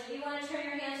both hands. Maybe you want to turn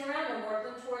your hands around and work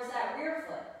them towards that rear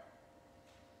foot.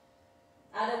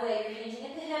 Either way, you're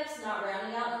hinging at the hips, not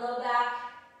rounding out the low back,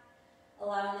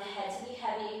 allowing the head to be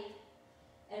heavy,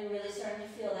 and really starting to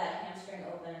feel that hamstring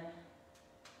open.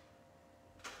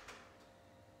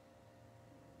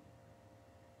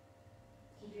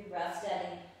 Keep your breath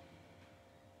steady.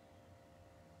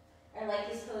 I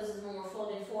like these poses when we're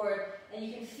folding forward, and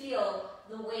you can feel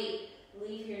the weight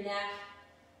leave your neck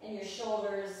and your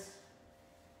shoulders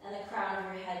and the crown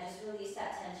of your head. Just release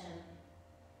that tension.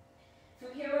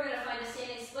 From here, we're going to find a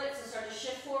standing split, so start to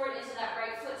shift forward into that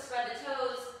right foot, spread the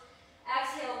toes.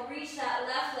 Exhale, reach that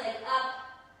left leg up.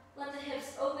 Let the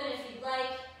hips open if you'd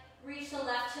like. Reach the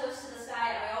left toes to the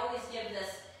sky. I always give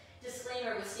this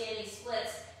disclaimer with standing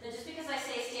splits, that just because I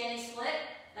say standing split,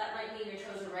 that might mean your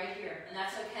toes are right here, and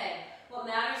that's okay. What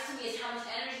matters to me is how much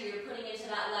energy you're putting into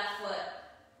that left foot.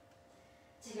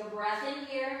 Take a breath in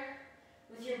here.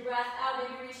 With your breath out,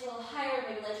 maybe reach a little higher,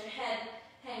 maybe let your head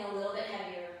hang a little bit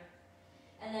heavier.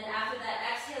 And then after that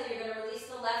exhale, you're going to release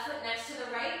the left foot next to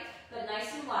the right, but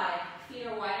nice and wide. Feet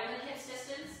are wider than hips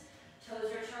distance.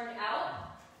 Toes are turned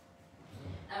out.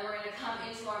 And we're going to come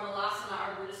into our Malasana,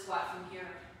 our Buddha squat from here.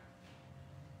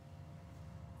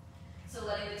 So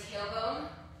letting the tailbone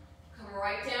come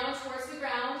right down towards the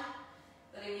ground.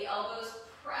 Letting the elbows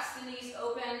press the knees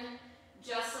open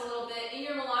just a little bit. In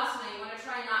your Malasana, you want to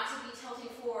try not to be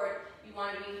tilting forward. You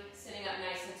want to be sitting up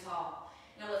nice and tall.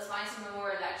 Now let's find some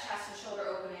more of that chest and shoulder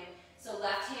opening. So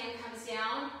left hand comes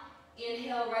down.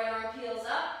 Inhale, right arm peels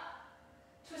up.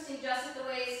 Twisting just at the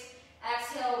waist.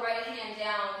 Exhale, right hand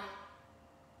down.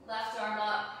 Left arm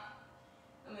up.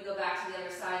 And we go back to the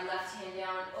other side. Left hand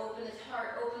down. Open the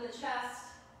heart, open the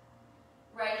chest.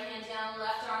 Right hand down,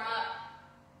 left arm up.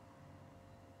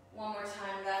 One more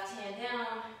time, left hand down.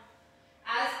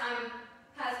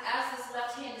 As this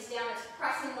left hand is down, it's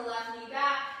pressing the left knee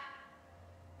back.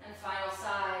 And final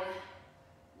side,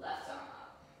 left arm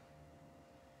up.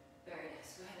 Very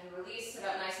nice. Go ahead and release, sit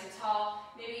up nice and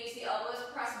tall. Maybe use the elbows,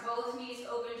 press both knees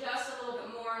open just a little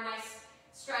bit more. Nice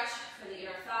stretch for the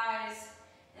inner thighs.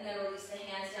 And then release the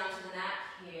hands down to the mat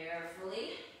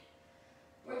carefully.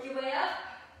 Work your way up.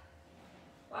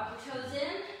 Walk your toes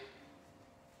in.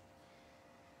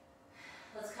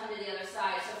 Let's come to the other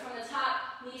side. So from the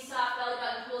top, knees soft, belly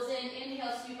button pulls in.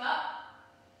 Inhale, scoop up.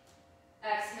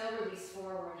 Exhale, release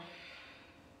forward.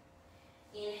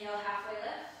 Inhale, halfway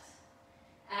lift.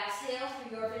 Exhale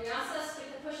through your vinyasa.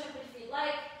 Skip the push-up if you'd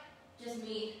like. Just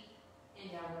meet in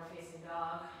downward facing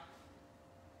dog.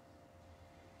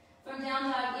 From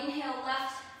down dog, inhale,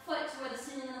 left foot toward the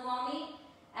ceiling of the wall knee.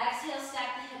 Exhale,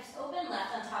 stack the hips open,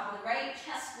 left on top of the right,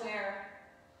 chest square.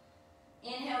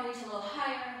 Inhale, reach a little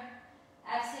higher.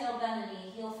 Exhale, bend the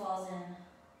knee, heel falls in.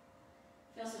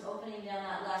 Feel some opening down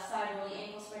that left side, really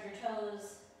ankle spread your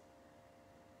toes.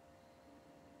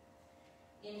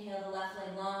 Inhale, the left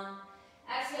leg long.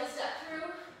 Exhale, step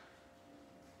through.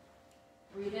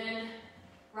 Breathe in,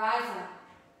 rise up.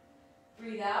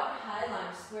 Breathe out, high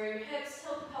lunge. Square your hips,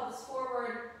 tilt the pelvis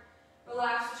forward.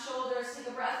 Relax the shoulders, take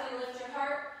a breath in, lift your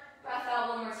heart. Breath out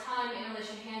one more time, interlace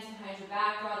your hands behind your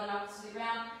back, draw the knuckles to the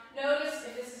ground. Notice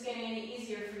if this is getting any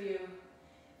easier for you.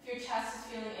 If your chest is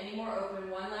feeling any more open,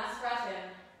 one last breath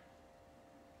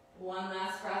in. One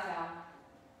last breath out.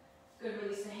 Good,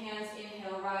 release the hands,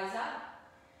 inhale, rise up.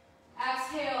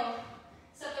 Exhale,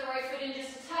 step the right foot in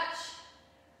just a touch.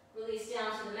 Release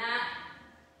down to the mat.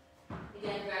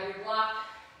 Again, grab your block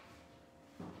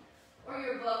or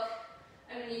your book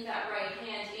underneath that right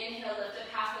hand. Inhale, lift up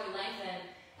halfway, lengthen.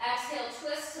 Exhale,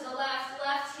 twist to the left.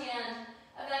 Left hand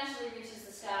eventually reaches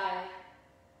the sky.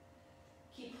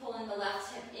 Keep pulling the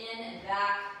left hip in and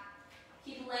back.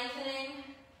 Keep lengthening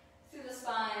through the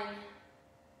spine.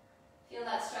 Feel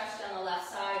that stretch down the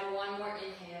left side. One more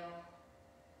inhale.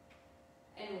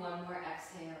 And one more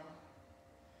exhale.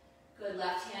 Good,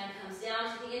 left hand comes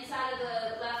down to the inside of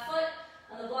the left foot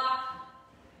on the block,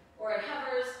 or it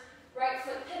hovers. Right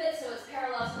foot pivots so it's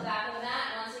parallel to the back of the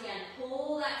mat. Once again,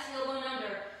 pull that tailbone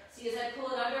under. See as I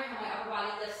pull it under, how my upper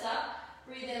body lifts up.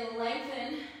 Breathe in,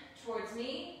 lengthen towards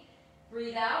me.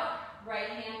 Breathe out, right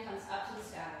hand comes up to the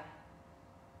sky.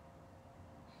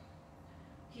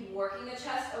 Keep working the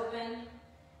chest open.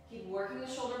 Keep working the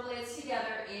shoulder blades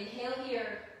together. Inhale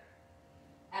here.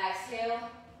 Exhale,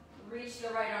 reach the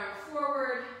right arm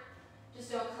forward.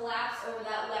 Just don't collapse over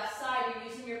that left side. You're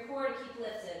using your core to keep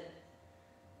lifted.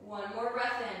 One more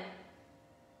breath in.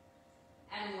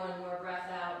 And one more breath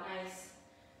out. Nice.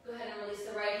 Go ahead and release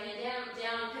the right hand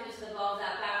down, pivot to the ball of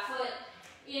that back foot.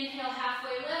 Inhale,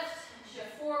 halfway lift,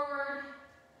 shift forward.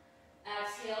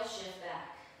 Exhale, shift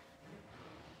back.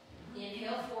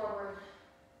 Inhale, forward.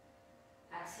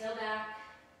 Exhale, back.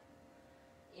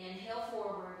 Inhale,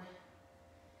 forward.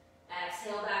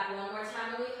 Exhale, back. One more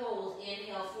time and we hold.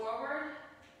 Inhale, forward.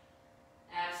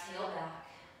 Exhale, back.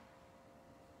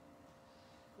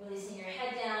 Releasing your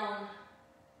head down.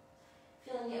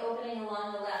 Feeling the opening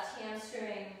along the left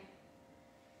hamstring.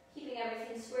 Keeping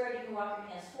everything squared. You can walk your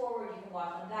hands forward. You can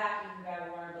walk them back. You can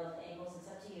grab one or both ankles. It's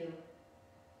up to you.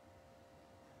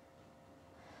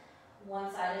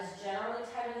 One side is generally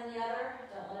tighter than the other.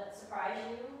 Don't let it surprise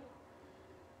you.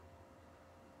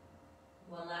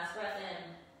 One last breath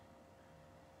in.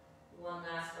 One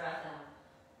last breath out.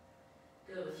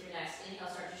 Good. With your next inhale,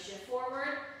 start to shift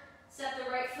forward. Step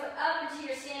the right foot up into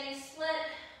your standing split.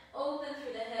 Open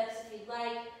through the hips if you'd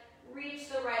like. Reach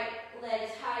the right leg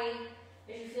as high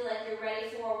as you feel like you're ready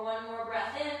for. One more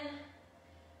breath in.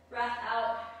 Breath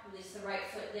out. Release the right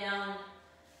foot down.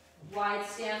 Wide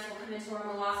stance. We'll come into our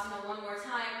Malasana one more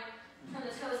time. Turn the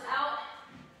toes out.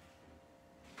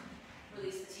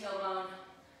 Release the tailbone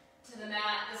to the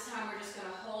mat. This time we're just going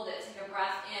to hold it. Take a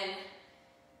breath in.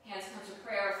 Hands come to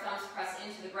prayer. Thumbs press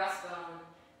into the breastbone.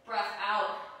 Breath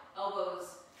out.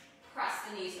 Elbows press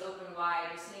the knees open wide.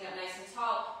 You're sitting up nice and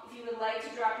tall. If you would like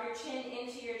to drop your chin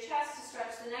into your chest to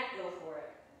stretch the neck, go for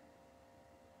it.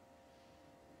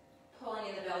 Pulling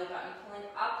in the belly button, pulling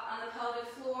up on the pelvic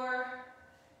floor.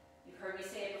 You've heard me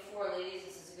say it before, ladies,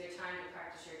 this is a good time to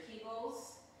practice your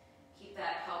Kegels. Keep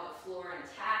that pelvic floor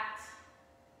intact.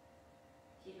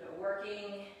 Keep it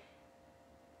working.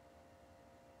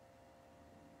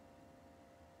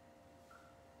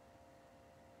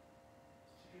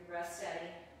 Keep your breath steady.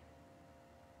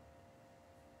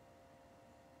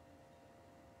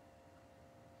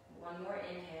 One more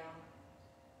inhale.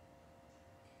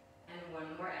 And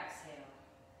one more exhale.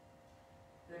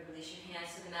 Good, release your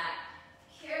hands to the mat.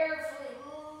 Carefully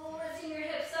lifting your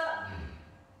hips up.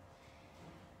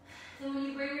 Then when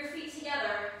you bring your feet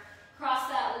together, cross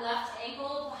that left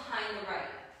ankle behind the right.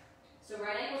 So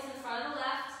right ankle's in front of the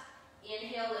left.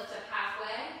 Inhale, lift up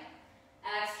halfway.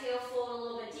 Exhale, fold a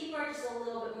little bit deeper, just a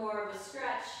little bit more of a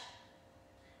stretch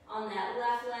on that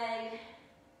left leg.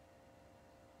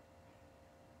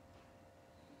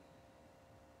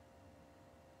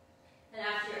 And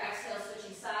after your exhale,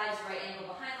 switching sides, right ankle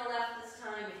behind the left this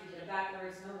time. If you did it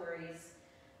backwards, no worries.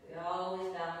 We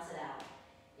always balance it out.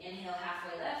 Inhale,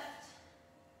 halfway lift.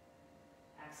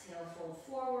 Exhale, fold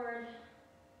forward.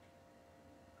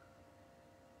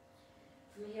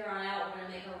 From here on out, we're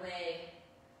going to make our way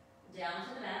down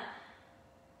to the mat.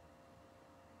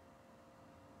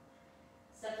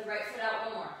 Step the right foot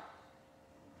out one more.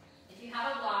 If you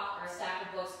have a block or a stack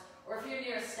of books, or if you're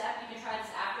near a step, you can try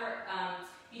this after.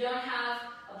 If you don't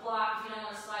have a block, if you don't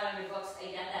want to slide on your books,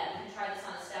 I get that. You can try this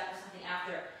on a step or something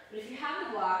after. But if you have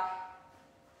the block,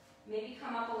 maybe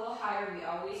come up a little higher. We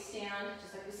always stand,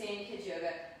 just like we say in kids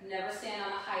yoga, never stand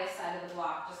on the highest side of the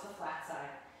block, just the flat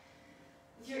side.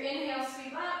 With your inhale,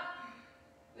 sweep up.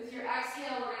 With your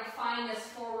exhale, we're going to find this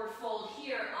forward fold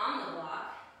here on the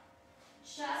block,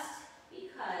 just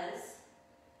because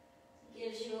it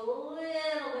gives you a little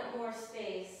bit more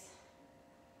space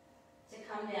to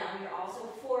come down. You're also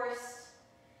forced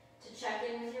to check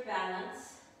in with your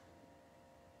balance.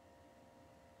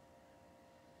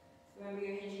 Remember,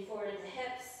 you're hinging forward at the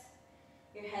hips.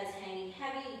 Your head's hanging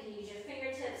heavy. You can use your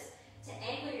fingertips to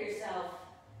anchor yourself,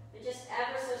 but just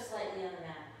ever so slightly on the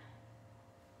mat.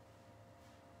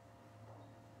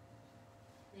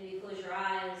 Maybe close your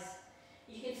eyes.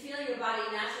 You can feel your body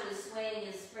naturally swaying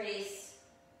in space.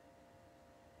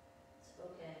 It's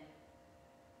okay.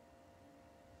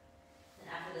 And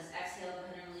after this exhale, go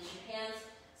ahead and release your hands.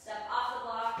 Step off the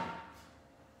block.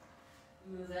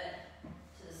 Move it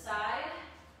to the side.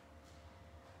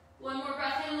 One more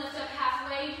breath in, lift up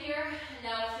halfway here. And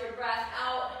now with your breath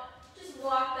out, just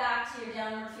walk back to your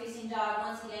downward facing dog.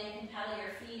 Once again, you can pedal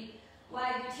your feet.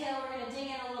 Wag your tail. We're going to dig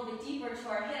in a little bit deeper to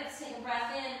our hips. Take a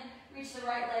breath in. Reach the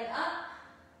right leg up.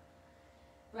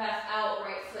 Breath out.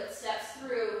 Right foot steps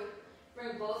through.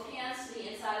 Bring both hands to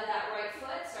the inside of that right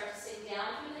foot. Start to sink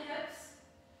down through the hips.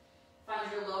 Find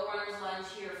your low runner's lunge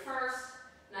here first.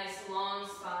 Nice long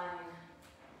spine.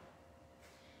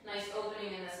 Nice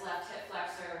opening in this left hip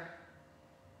flexor.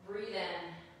 Breathe in.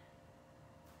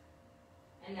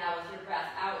 And now with your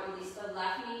breath out, release the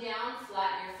left knee down,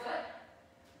 flatten your foot.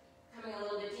 Coming a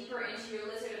little bit deeper into your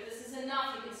lizard. If this is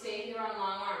enough, you can stay here on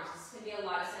long arms. This can be a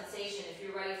lot of sensation. If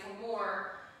you're ready for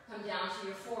more, come down to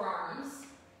your forearms.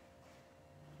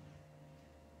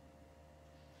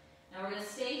 Now we're going to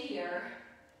stay here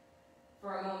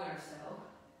for a moment or so.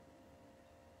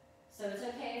 So it's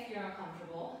okay if you're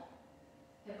uncomfortable.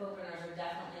 Hip openers are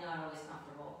definitely not always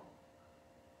comfortable.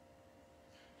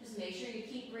 Just make sure you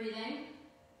keep breathing.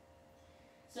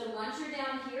 So once you're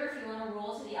down here, if you want to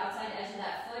roll to the outside edge of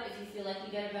that foot, if you feel like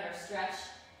you get a better stretch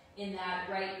in that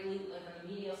right glute, like on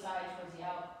the medial side towards the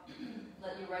out,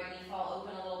 let your right knee fall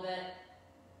open a little bit.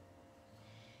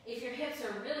 If your hips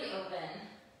are really open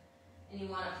and you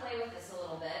want to play with this a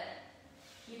little bit,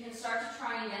 you can start to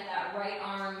try and get that right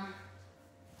arm,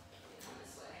 come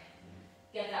this way,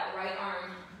 get that right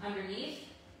arm underneath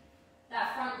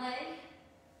that front leg,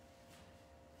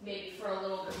 maybe for a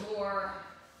little bit more.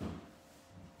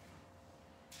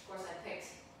 Of course, I picked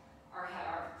our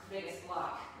biggest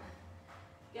block.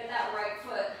 Get that right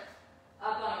foot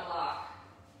up on a block.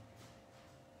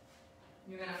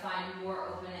 You're going to find more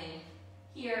opening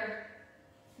here,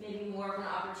 maybe more of an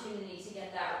opportunity to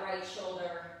get that right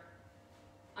shoulder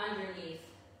underneath.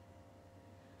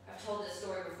 I've told this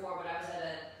story before, but I was at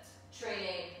a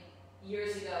training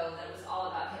years ago that was all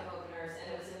about hip openers,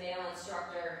 and it was a male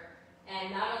instructor,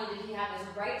 and not only did he have his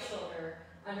right shoulder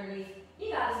underneath.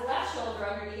 He got his left shoulder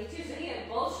underneath too, so he had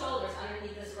both shoulders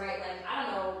underneath this right leg. I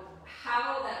don't know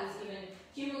how that was even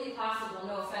humanly possible,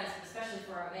 no offense, but especially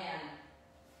for a man.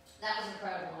 That was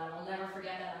incredible, and I will never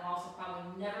forget that, and I'll also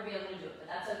probably never be able to do it, but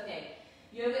that's okay.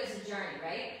 Yoga is a journey,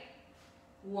 right?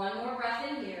 One more breath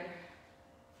in here.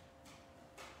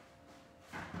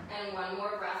 And one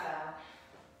more breath out.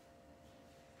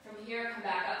 From here, come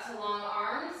back up to long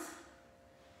arms.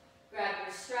 Grab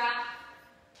your strap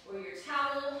or your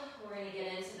towel. We're going to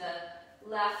get into the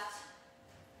left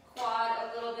quad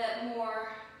a little bit more.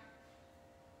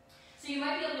 So you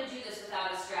might be able to do this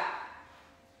without a strap.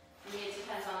 For me, it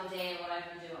depends on the day and what I've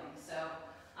been doing. So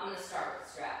I'm going to start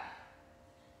with strap.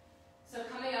 So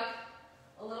coming up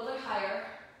a little bit higher,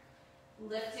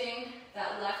 lifting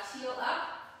that left heel up,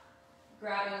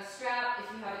 grabbing a strap.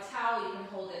 If you have a towel, you can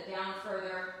hold it down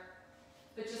further,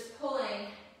 but just pulling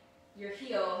your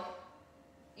heel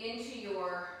into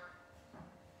your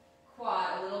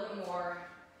quad a little bit more.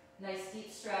 Nice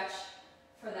deep stretch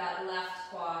for that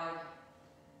left quad.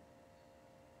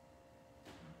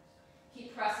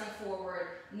 Keep pressing forward,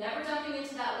 never dumping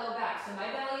into that low back. So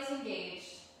my belly is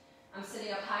engaged. I'm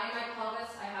sitting up high in my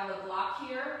pelvis. I have a block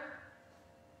here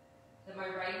that my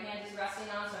right hand is resting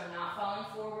on, so I'm not falling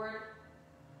forward.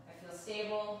 I feel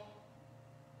stable.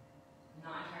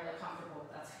 I'm not entirely comfortable,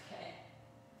 but that's okay.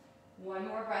 One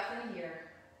more breath in here.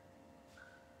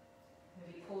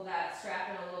 Maybe pull that strap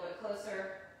in a little bit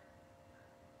closer.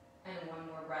 And one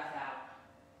more breath out.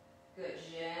 Good,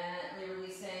 gently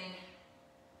releasing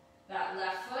that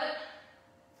left foot.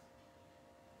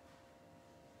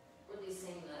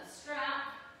 Releasing the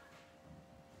strap.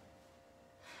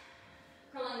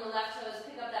 Curling the left toes,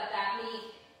 pick up that back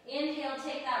knee. Inhale,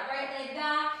 take that right leg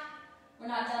back. We're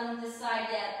not done with this side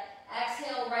yet.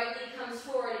 Exhale, right knee comes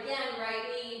forward again. Right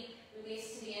knee,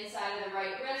 release to the inside of the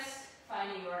right wrist.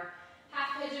 Finding your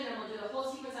half pigeon, and we'll do the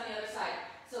whole sequence on the other side.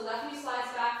 So left knee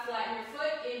slides back, flatten your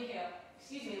foot.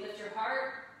 Inhale, lift your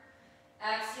heart.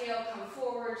 Exhale, come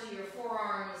forward to your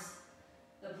forearms,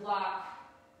 the block,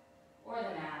 or the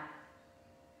mat.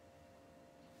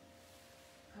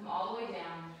 Come all the way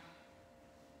down.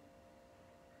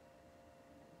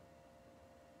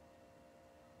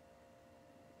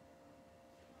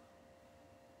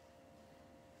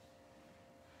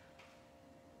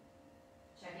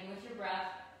 Checking with your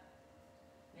breath.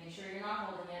 Make sure you're not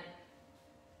holding it.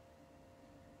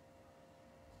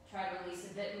 Try to release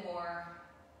a bit more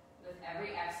with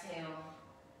every exhale.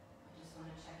 I just want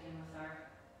to check in with our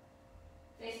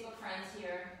Facebook friends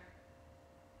here.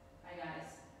 Hi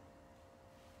guys.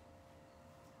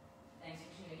 Thanks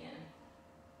for tuning in.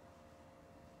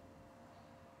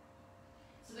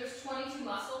 So there's 22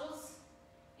 muscles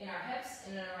in our hips,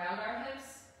 in and around our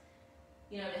hips.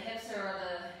 You know, the hips are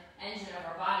the engine of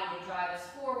our body. They drive us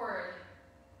forward.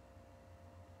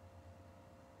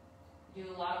 We do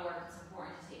a lot of work. It's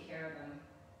important to take care of them.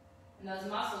 And those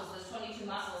muscles, those 22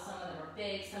 muscles, some of them are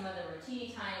big, some of them are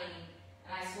teeny tiny,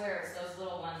 and I swear it's those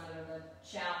little ones that are the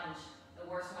challenge, the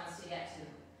worst ones to get to.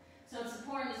 So it's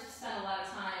important to spend a lot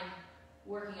of time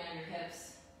working on your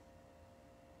hips.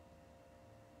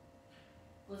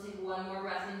 We'll take one more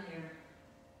breath in here.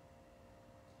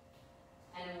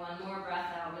 And one more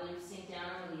breath out, really sink down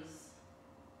and release.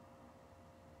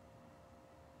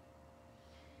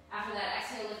 After that,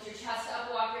 exhale, lift your chest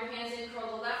up, walk your hands in,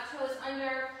 curl the left toes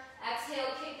under.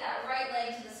 Exhale, kick that right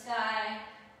leg to the sky.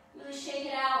 Really shake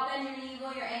it out, bend your knee,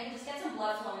 wiggle your ankle, just get some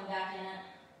blood flowing back in it.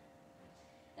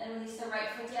 Then release the right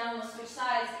foot down, we'll switch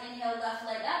sides. Inhale, left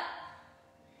leg up.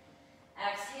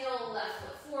 Exhale, left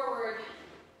foot forward.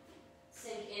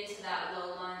 Sink into that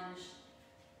low lunge.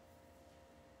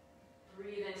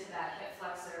 Breathe into that hip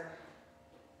flexor.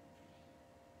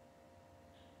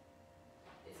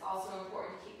 It's also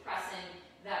important to keep pressing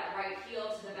that right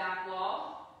heel to the back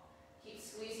wall. Keep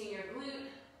squeezing your glute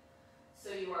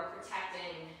so you are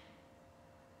protecting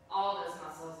all those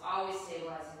muscles, always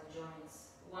stabilizing the joints.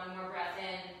 One more breath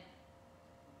in.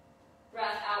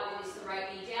 Breath out, release the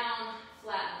right knee down,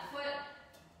 flatten the foot.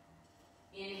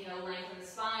 Inhale, lengthen the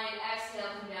spine. Exhale,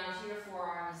 come down to your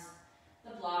forearms,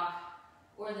 the block,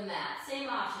 or the mat. Same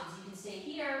options. You can stay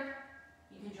here.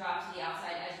 You can drop to the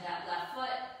outside edge of that left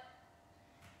foot.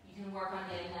 You can work on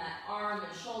getting that arm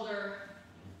and shoulder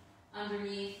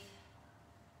underneath.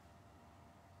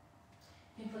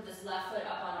 You can put this left foot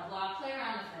up on a block. Play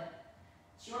around with it.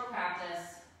 It's your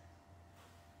practice.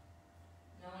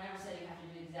 No one ever said you have to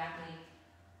do exactly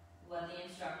what the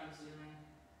instructor's doing.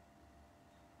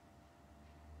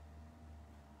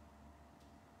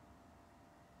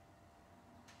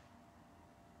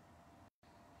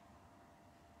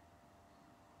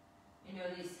 You know,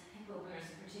 these hip openers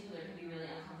in particular can be really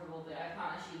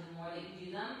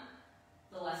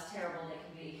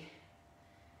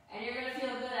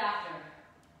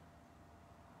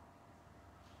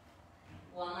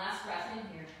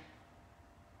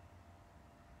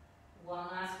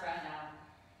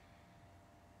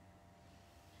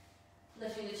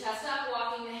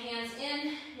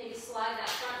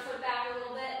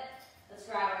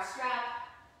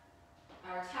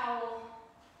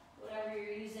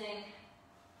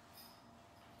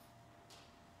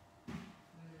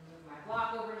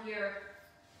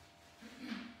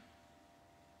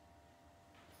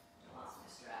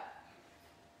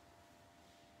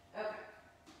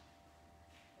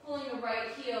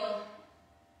right heel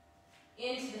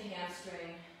into the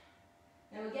hamstring.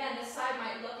 Now again, this side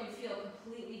might look and feel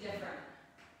completely different.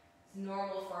 It's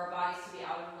normal for our bodies to be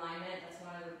out of alignment. That's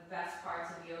one of the best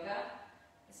parts of yoga,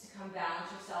 is to come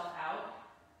balance yourself out.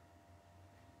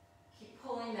 Keep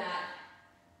pulling that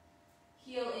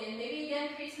heel in. Maybe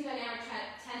again, create some dynamic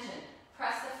tension.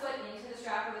 Press the foot into the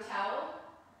strap of the towel,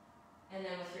 and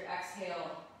then with your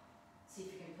exhale, see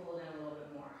if you can pull it in a little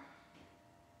bit more.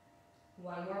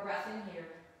 One more breath in here.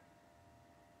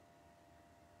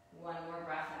 One more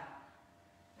breath out.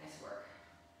 Nice work.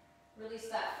 Release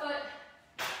that foot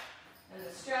and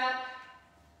the strap.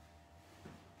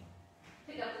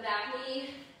 Pick up the back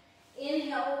knee.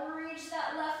 Inhale, reach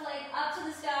that left leg up to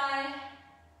the sky.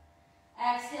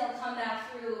 Exhale, come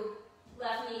back through.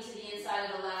 Left knee to the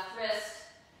inside of the left wrist.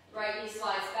 Right knee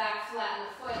slides back, flatten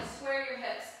the foot, square your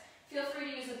hips. Feel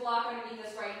free to use a block underneath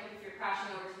this right hip if you're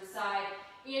crashing over to the side.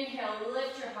 Inhale,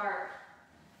 lift your heart.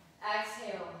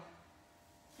 Exhale,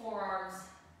 forearms,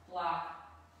 block,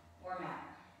 or mat.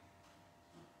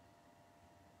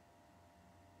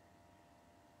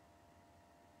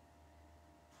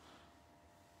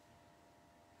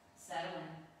 Settle in.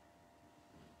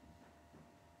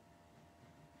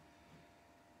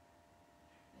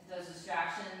 If those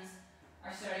distractions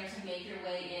are starting to make your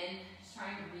way in, just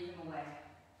trying to breathe them away.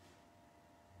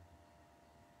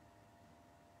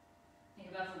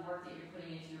 Think about the work that you're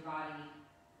putting into your body.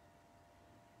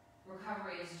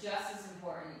 Recovery is just as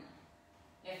important,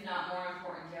 if not more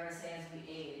important, dare I say, as we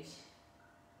age.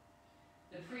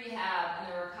 The prehab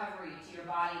and the recovery to your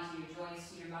body, to your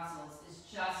joints, to your muscles is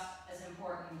just as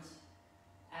important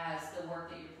as the work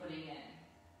that you're putting in.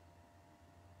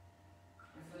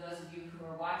 And for those of you who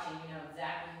are watching, you know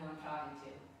exactly who I'm talking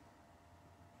to.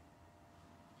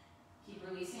 Keep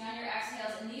releasing on your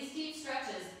exhales. And these deep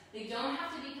stretches, they don't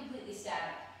have to be completely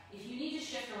static. If you need to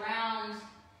shift around,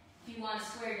 if you want to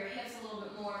square your hips a little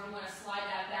bit more, if you want to slide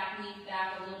that back knee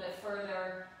back a little bit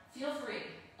further, feel free.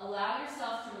 Allow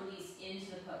yourself to release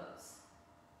into the pose.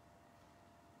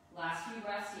 Last few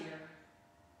breaths here.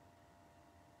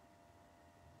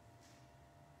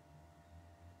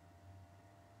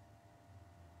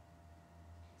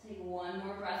 Take one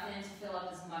more breath in to fill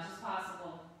up as much as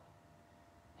possible.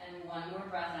 And one more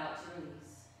breath out to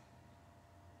release.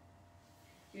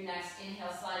 Your next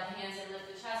inhale, slide the hands in, lift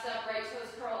the chest up, right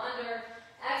toes curl under.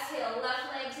 Exhale,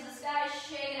 left leg to the sky,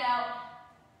 shake it out.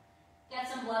 Get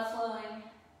some blood flowing.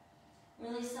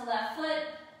 Release the left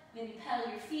foot, maybe pedal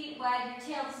your feet, wag your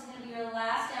tail. This is going to be your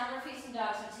last downward facing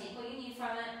dog, so take what you need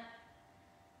from it.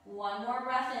 One more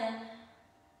breath in,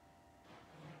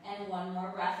 and one more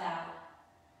breath out.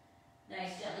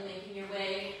 Nice, gently making your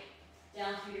way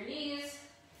down through your knees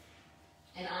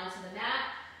and onto the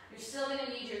mat. You're still going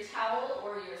to need your towel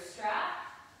or your strap,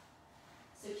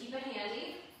 so keep it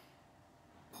handy.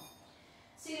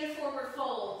 Seated forward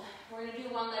fold. We're going to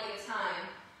do one leg at a time.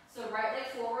 So right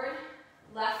leg forward,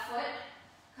 left foot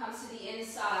comes to the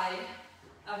inside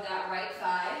of that right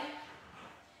thigh.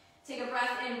 Take a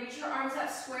breath in, reach your arms up,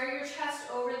 square your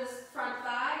chest over the front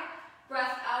thigh.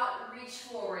 Breath out, reach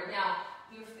forward. Now,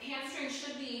 your hamstrings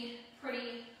should be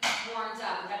pretty warmed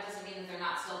up, but that doesn't mean that they're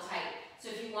not still tight. So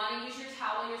if you want to use your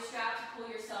towel, your strap to pull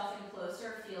yourself in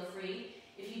closer, feel free.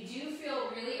 If you do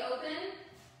feel really open,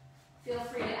 feel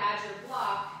free to add your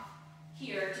block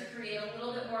here to create a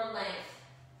little bit more length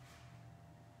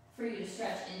for you to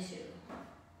stretch into.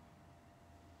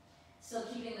 Still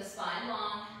keeping the spine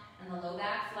long and the low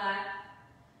back flat.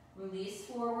 Release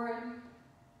forward.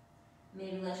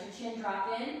 Maybe let your chin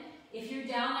drop in. If you're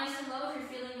down nice and low, if you're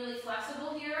feeling really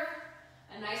flexible here,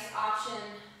 a nice option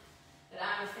that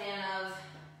I'm a fan of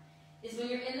is when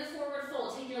you're in the forward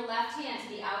fold, take your left hand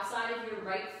to the outside of your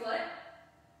right foot.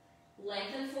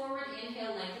 Lengthen forward,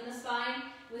 inhale, lengthen the spine.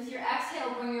 With your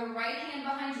exhale, bring your right hand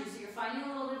behind you, so you're finding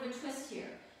a little bit of a twist here.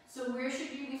 So where should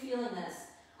you be feeling this?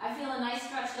 I feel a nice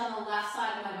stretch down the left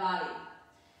side of my body.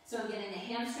 So I'm getting the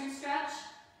hamstring stretch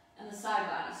and the side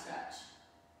body stretch.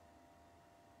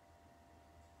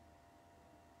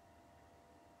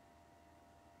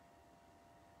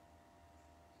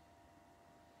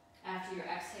 After your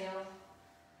exhale,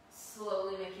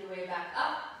 slowly make your way back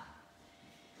up.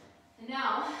 And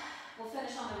now, we'll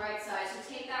finish on the right side. So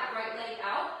take that right leg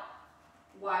out,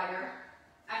 wider.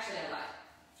 Actually, I lied.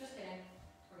 Just kidding.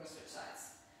 We're going to switch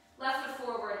sides. Left foot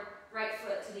forward, right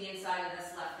foot to the inside of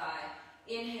this left thigh.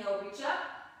 Inhale, reach up.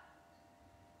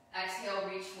 Exhale,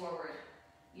 reach forward.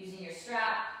 Using your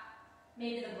strap,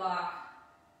 maybe the block,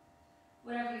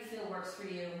 whatever you feel works for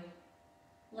you.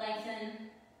 Lengthen,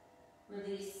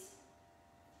 release.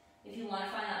 If you want to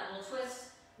find that little twist,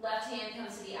 left hand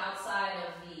comes to the outside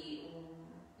of the,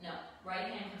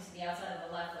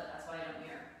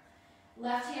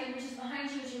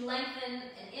 lengthen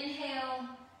and inhale.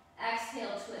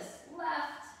 Exhale, twist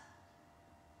left.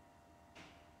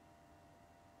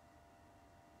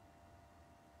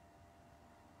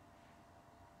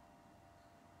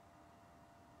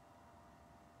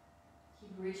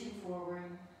 Keep reaching forward.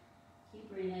 Keep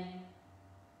breathing.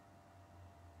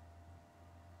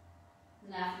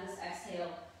 And after this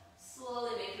exhale,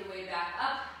 slowly make your way back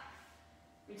up.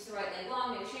 Reach the right leg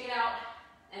long, maybe shake it out.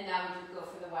 And now we go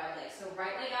for the wide leg. So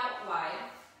right leg out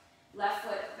wide. Left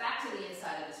foot back to the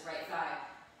inside of this right thigh.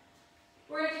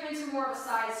 We're going to come into more of a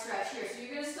side stretch here. So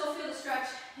you're going to still feel the stretch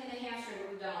in the hamstring,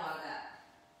 but we've done a lot of that.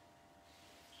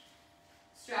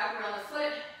 Strap around the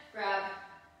foot, grab,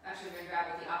 actually we're going to grab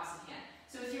with the opposite hand.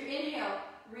 So with your inhale,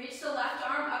 reach the left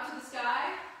arm up to the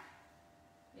sky.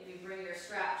 Maybe bring your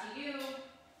strap to you.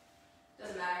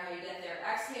 Doesn't matter how you get there.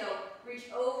 Exhale, reach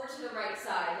over to the right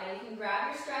side. Now you can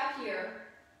grab your strap here.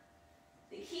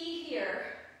 The key here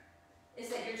is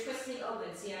that you're twisting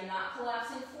open. See, I'm not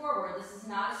collapsing forward. This is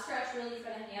not a stretch really for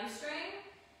the hamstring.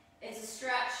 It's a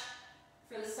stretch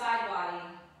for the side body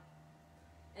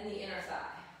and the inner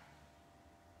thigh.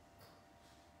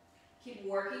 Keep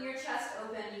working your chest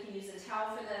open. You can use a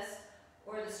towel for this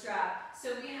or the strap.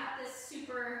 So we have this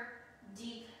super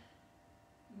deep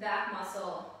back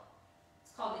muscle.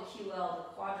 It's called the QL,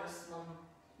 the quadriceps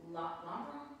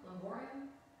lumborum.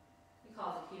 We call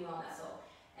it the QL muscle.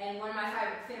 And one of my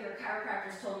favorite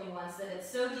chiropractors told me once that it's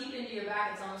so deep into your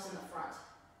back, it's almost in the front.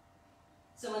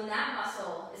 So when that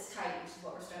muscle is tight, which is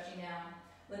what we're stretching now,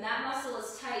 when that muscle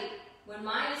is tight, when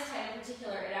mine is tight in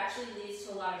particular, it actually leads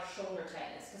to a lot of shoulder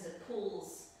tightness because it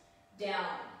pulls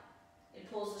down.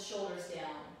 It pulls the shoulders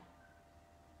down.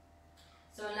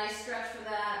 So a nice stretch for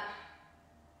that.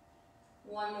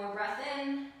 One more breath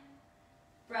in,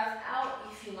 breath out.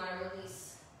 If you want to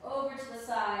release over to the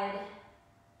side.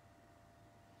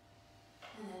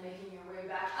 And then making your way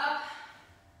back up.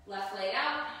 Left leg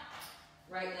out,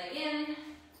 right leg in,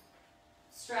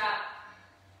 strap.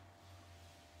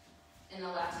 In the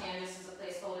left hand, just as a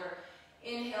placeholder.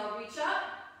 Inhale, reach up.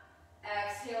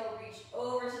 Exhale, reach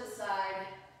over to the side.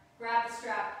 Grab the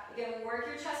strap. Again, work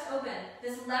your chest open.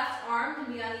 This left arm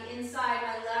can be on the inside.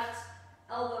 My left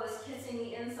elbow is kissing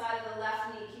the inside of the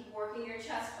left knee. Keep working your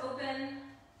chest open.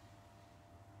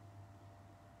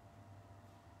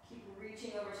 Keep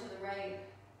reaching over to the right.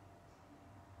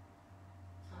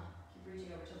 Keep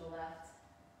reaching over to the left.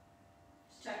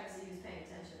 Just checking to see who's paying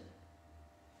attention.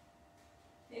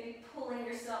 Maybe pulling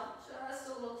yourself just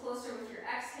a little closer with your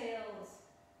exhales.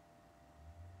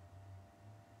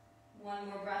 One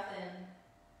more breath in.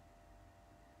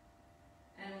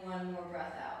 And one more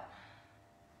breath out.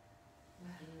 Go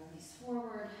ahead and release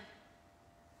forward.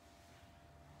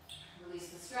 Release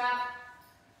the strap.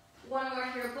 One more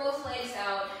here, both legs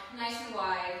out, nice and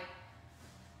wide.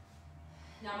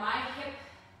 Now my hip,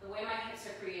 the way my hips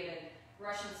are created,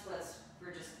 Russian splits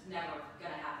were just never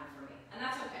gonna happen for me. And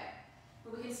that's okay.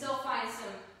 But we can still find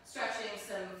some stretching,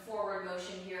 some forward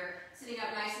motion here. Sitting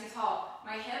up nice and tall.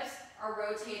 My hips are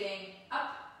rotating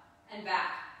up and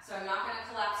back. So I'm not gonna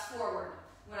collapse forward.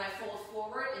 When I fold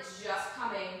forward, it's just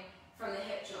coming from the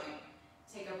hip joint.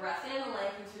 Take a breath in,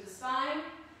 lengthen through the spine.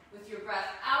 With your breath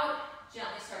out,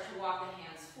 gently start to walk the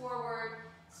hands forward.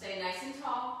 Stay nice and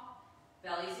tall,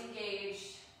 belly's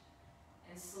engaged,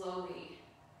 and slowly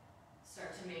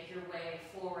start to make your way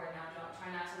forward. Now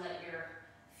try not to let your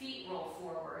feet roll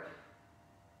forward.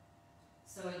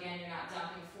 So again, you're not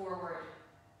dumping forward.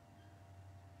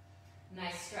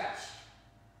 Nice stretch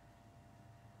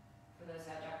for those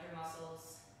adductor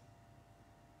muscles.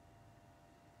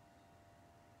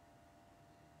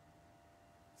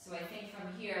 So I think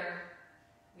from here,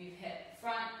 we've hit the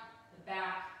front, the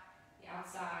back, the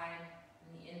outside,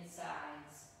 and the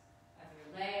insides of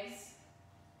your legs.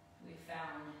 We've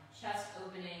found chest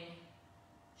opening,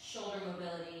 shoulder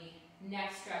mobility,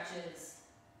 neck stretches,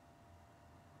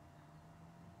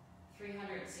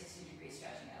 360-degree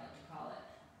stretching, I like to call it.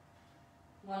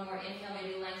 One more inhale,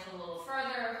 maybe lengthen a little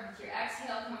further. With your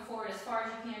exhale, come forward as far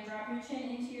as you can. Drop your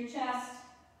chin into your chest.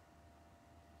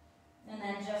 And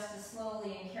then just as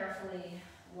slowly and carefully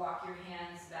walk your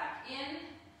hands back in.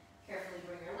 Carefully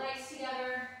bring your legs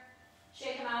together.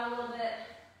 Shake them out a little bit.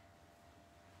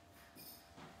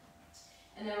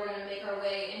 And then we're going to make our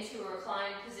way into a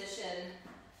reclined position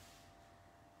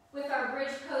with our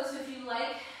bridge pose. If you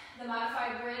like the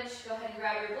modified bridge, go ahead and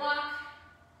grab your block.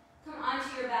 Come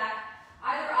onto your back.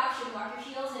 Either option, walk your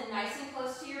heels in nice and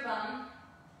close to your bum.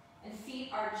 And feet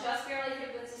are just barely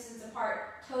hip width distance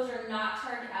apart. Toes are not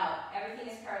turned out. Everything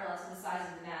is parallel to the sides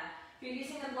of the mat. If you're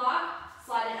using the block,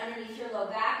 slide it underneath your low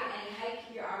back. At any height,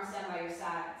 keep your arms down by your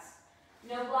sides.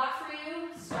 No block for you.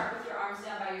 Start with your arms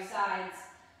down by your sides.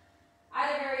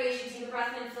 Either variation, take a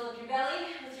breath in, fill up your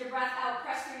belly. With your breath out,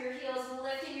 press through your heels,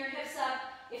 lifting your hips up.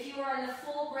 If you are in the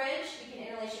full bridge, you can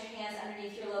interlace your hands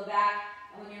underneath your low back.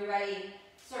 And when you're ready,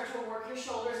 start to work your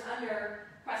shoulders under,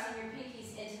 pressing your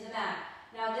pinkies into the mat.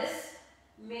 Now this,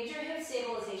 major hip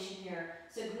stabilization here.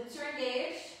 So glutes are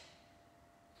engaged.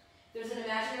 There's an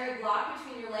imaginary block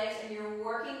between your legs and you're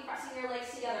working, pressing your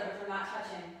legs together, but they're not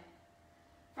touching.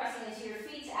 Pressing into your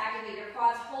feet to activate your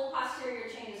quads. Whole posterior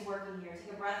chain is working here.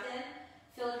 Take a breath in,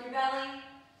 fill up your belly.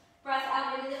 Breath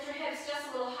out, maybe lift your hips just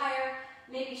a little higher.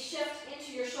 Maybe shift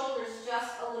into your shoulders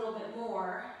just a little bit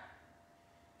more.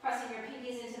 Pressing your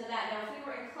pinkies into the mat. Now if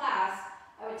we were in class,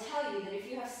 I would tell you that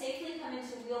if you have safely come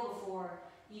into wheel before,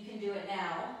 you can do it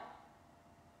now.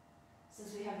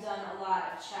 Since we have done a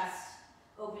lot of chest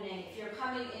opening. If you're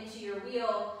coming into your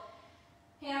wheel,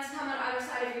 hands come on either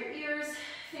side of your ears,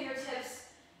 fingertips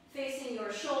facing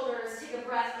your shoulders. Take a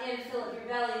breath in, fill up your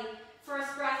belly.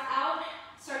 First breath out,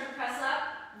 start to press up.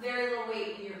 Very little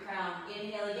weight in your crown.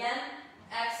 Inhale again,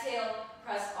 exhale,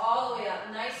 press all the way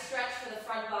up. Nice stretch for the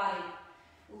front body.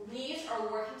 Knees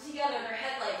are working together, they're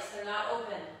headlights, they're not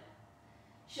open.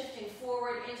 Shifting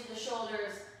forward into the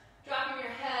shoulders, dropping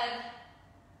your head,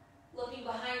 looking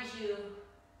behind you.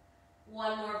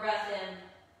 One more breath in,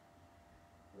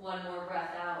 one more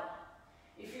breath out.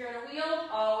 If you're in a wheel,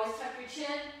 always tuck your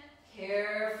chin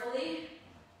carefully.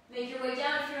 Make your way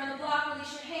down. If you're on the block,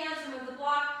 release your hands, remove the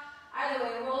block. Either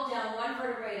way, roll down one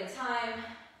vertebrae at a time.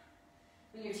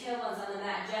 When your tailbone's on the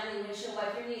mat, gently windshield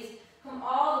wipe your knees. Come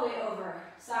all the way over,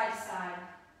 side to side.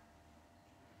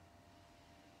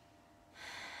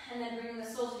 And then bring the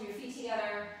soles of your feet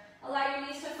together. Allow your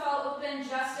knees to fall open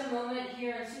just a moment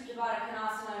here in Supta Baddha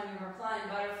Konasana in your reclined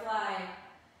butterfly.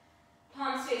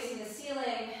 Palms facing the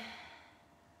ceiling.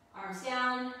 Arms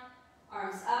down,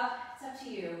 arms up. It's up to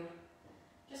you.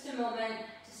 Just a moment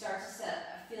to start to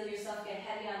set. Feel yourself get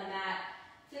heavy on the mat.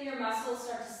 Feel your muscles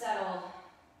start to settle.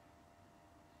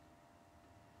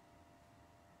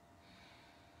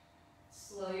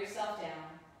 Slow yourself down.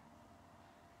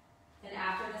 Then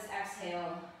after this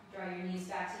exhale, draw your knees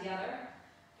back together.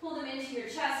 Pull them into your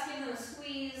chest, give them a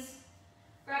squeeze.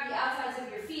 Grab the outsides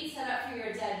of your feet, set up for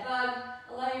your dead bug.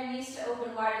 Allow your knees to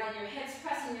open wider than your hips,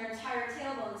 pressing your entire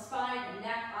tailbone, spine, and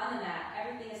neck on the mat.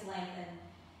 Everything is lengthened.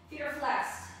 Feet are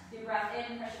flexed. With your breath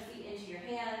in, press your feet into your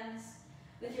hands.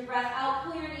 With your breath out,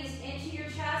 pull your knees into your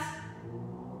chest.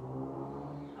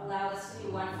 Allow this to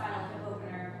be one final hip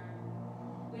opener.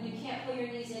 When you can't pull your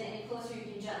knees in any closer, you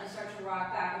can gently start to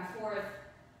rock back and forth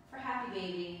for happy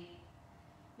baby.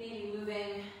 Maybe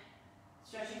moving,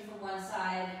 stretching from one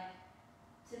side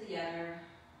to the other.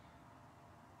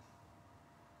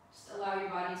 Just allow your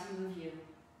body to move you.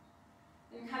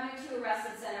 Then coming to a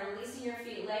rested center, releasing your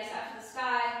feet, legs out to the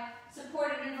sky,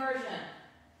 supported inversion.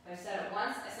 If I said it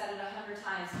once, I said it 100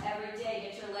 times. Every day,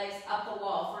 get your legs up the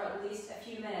wall for at least a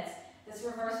few minutes. This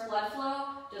reverse blood flow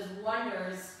does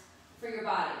wonders for your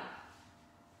body.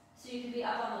 So you can be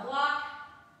up on the block,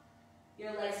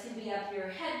 your legs can be up your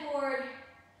headboard,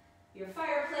 your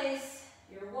fireplace,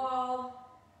 your wall.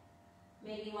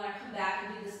 Maybe you want to come back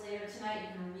and do this later tonight. You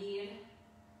can read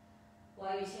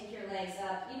while you take your legs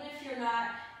up. Even if you're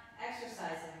not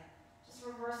exercising, just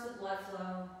reverse the blood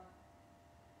flow.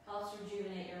 Helps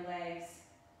rejuvenate your legs.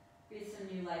 Breathe some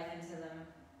new life into them.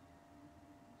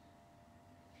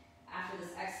 After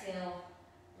this exhale,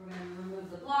 we're going to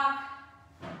remove the block.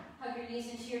 Hug your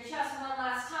knees into your chest one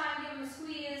last time. Give them a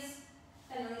squeeze.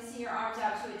 Then releasing your arms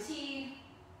out to a T.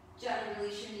 Gently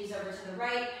release your knees over to the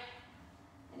right.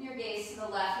 And your gaze to the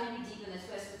left. Maybe deepen the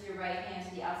twist with your right hand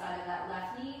to the outside of that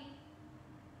left knee.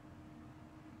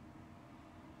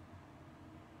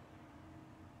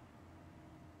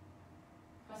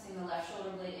 Pressing the left shoulder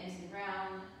blade into the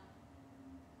ground.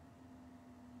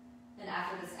 Then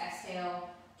after this exhale,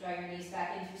 draw your knees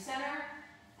back into center.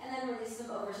 And then release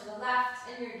them over to the left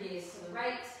and your gaze to the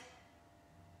right.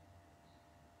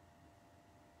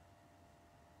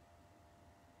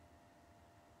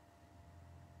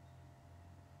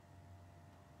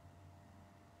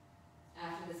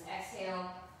 After this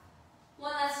exhale,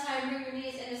 one last time, bring your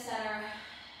knees into center.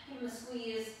 Give them a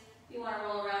squeeze. You want to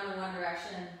roll around in one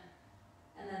direction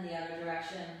and then the other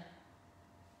direction.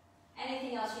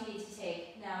 Anything else you need to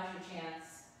take, now is your chance.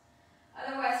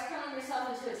 Otherwise, curling yourself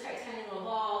into a tight, tiny little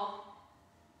ball.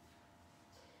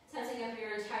 Tensing up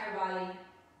your entire body.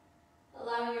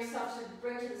 Allowing yourself to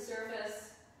bring to the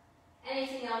surface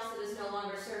anything else that is no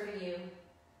longer serving you,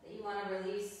 that you want to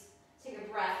release. Take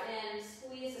a breath in,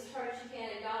 squeeze as hard as you can,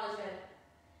 acknowledge it.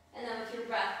 And then with your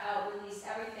breath out, release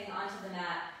everything onto the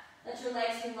mat. Let your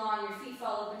legs be long, your feet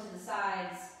fall open to the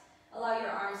sides. Allow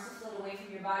your arms to float away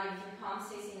from your body with your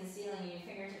palms facing the ceiling and your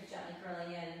fingertips gently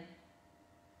curling in.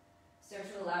 Start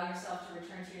to allow yourself to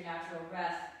return to your natural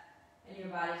breath and your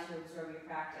body to absorb your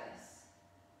practice.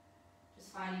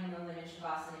 Just finding a moment in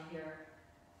Shavasana here.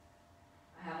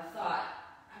 I have a thought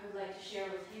I would like to share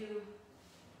with you.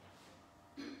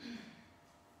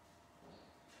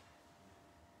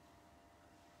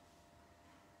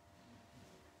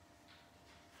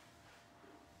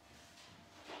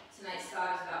 Tonight's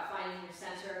thought is about finding your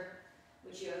center,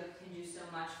 which yoga can do so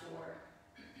much for.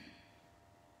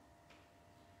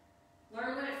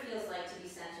 Learn what it feels like to be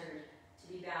centered, to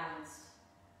be balanced.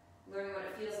 Learn what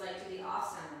it feels like to be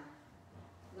off-center.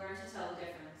 Learn to tell the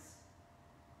difference.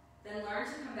 Then learn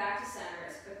to come back to center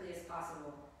as quickly as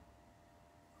possible.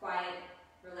 Quiet,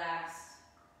 relaxed,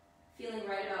 feeling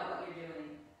right about what you're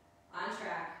doing. On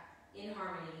track, in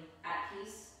harmony, at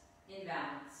peace, in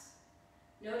balance.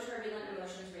 No turbulent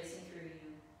emotions racing through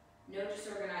you. No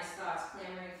disorganized thoughts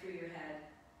clamoring through your head.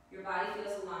 Your body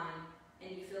feels aligned, and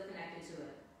you feel connected to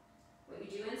it. What you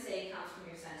do and say comes from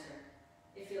your center.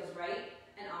 It feels right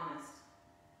and honest.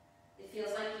 It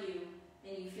feels like you,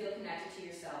 and you feel connected to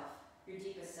yourself, your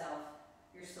deepest self,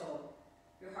 your soul.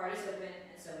 Your heart is open,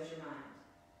 and so is your mind.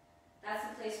 That's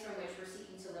the place from which we're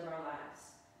seeking to live our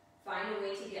lives. Find a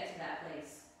way to get to that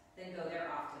place, then go there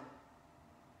often.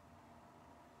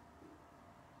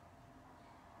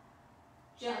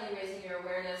 Gently raising your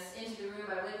awareness into the room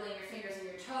by wiggling your fingers and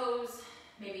your toes,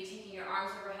 maybe taking your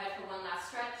arms overhead for one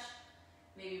last stretch,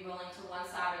 maybe rolling to one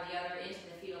side or the other into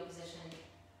the fetal position,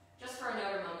 just for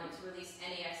another moment to release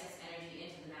any excess energy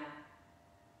into the mat.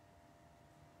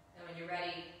 And when you're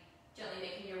ready, gently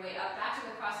making your way up back to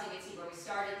the cross-legged seat where we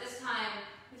started, this time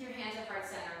with your hands at heart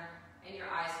center and your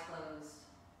eyes closed.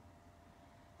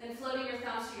 Then floating your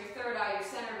thumbs to your third eye, your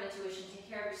center of intuition, take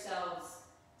care of yourselves,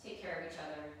 take care of each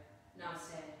other.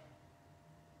 Namaste.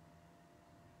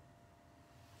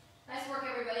 Nice work,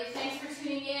 everybody. Thanks for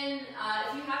tuning in.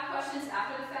 If you have questions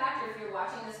after the fact, or if you're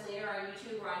watching this later on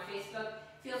YouTube or on Facebook,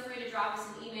 feel free to drop us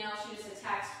an email, shoot us a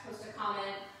text, post a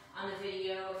comment on the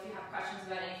video. If you have questions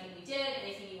about anything we did,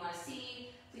 anything you want to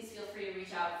see, please feel free to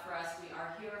reach out for us. We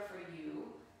are here for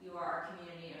you. You are our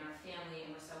community and our family,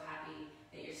 and we're so happy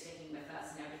that you're sticking with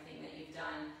us and everything that you've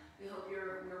done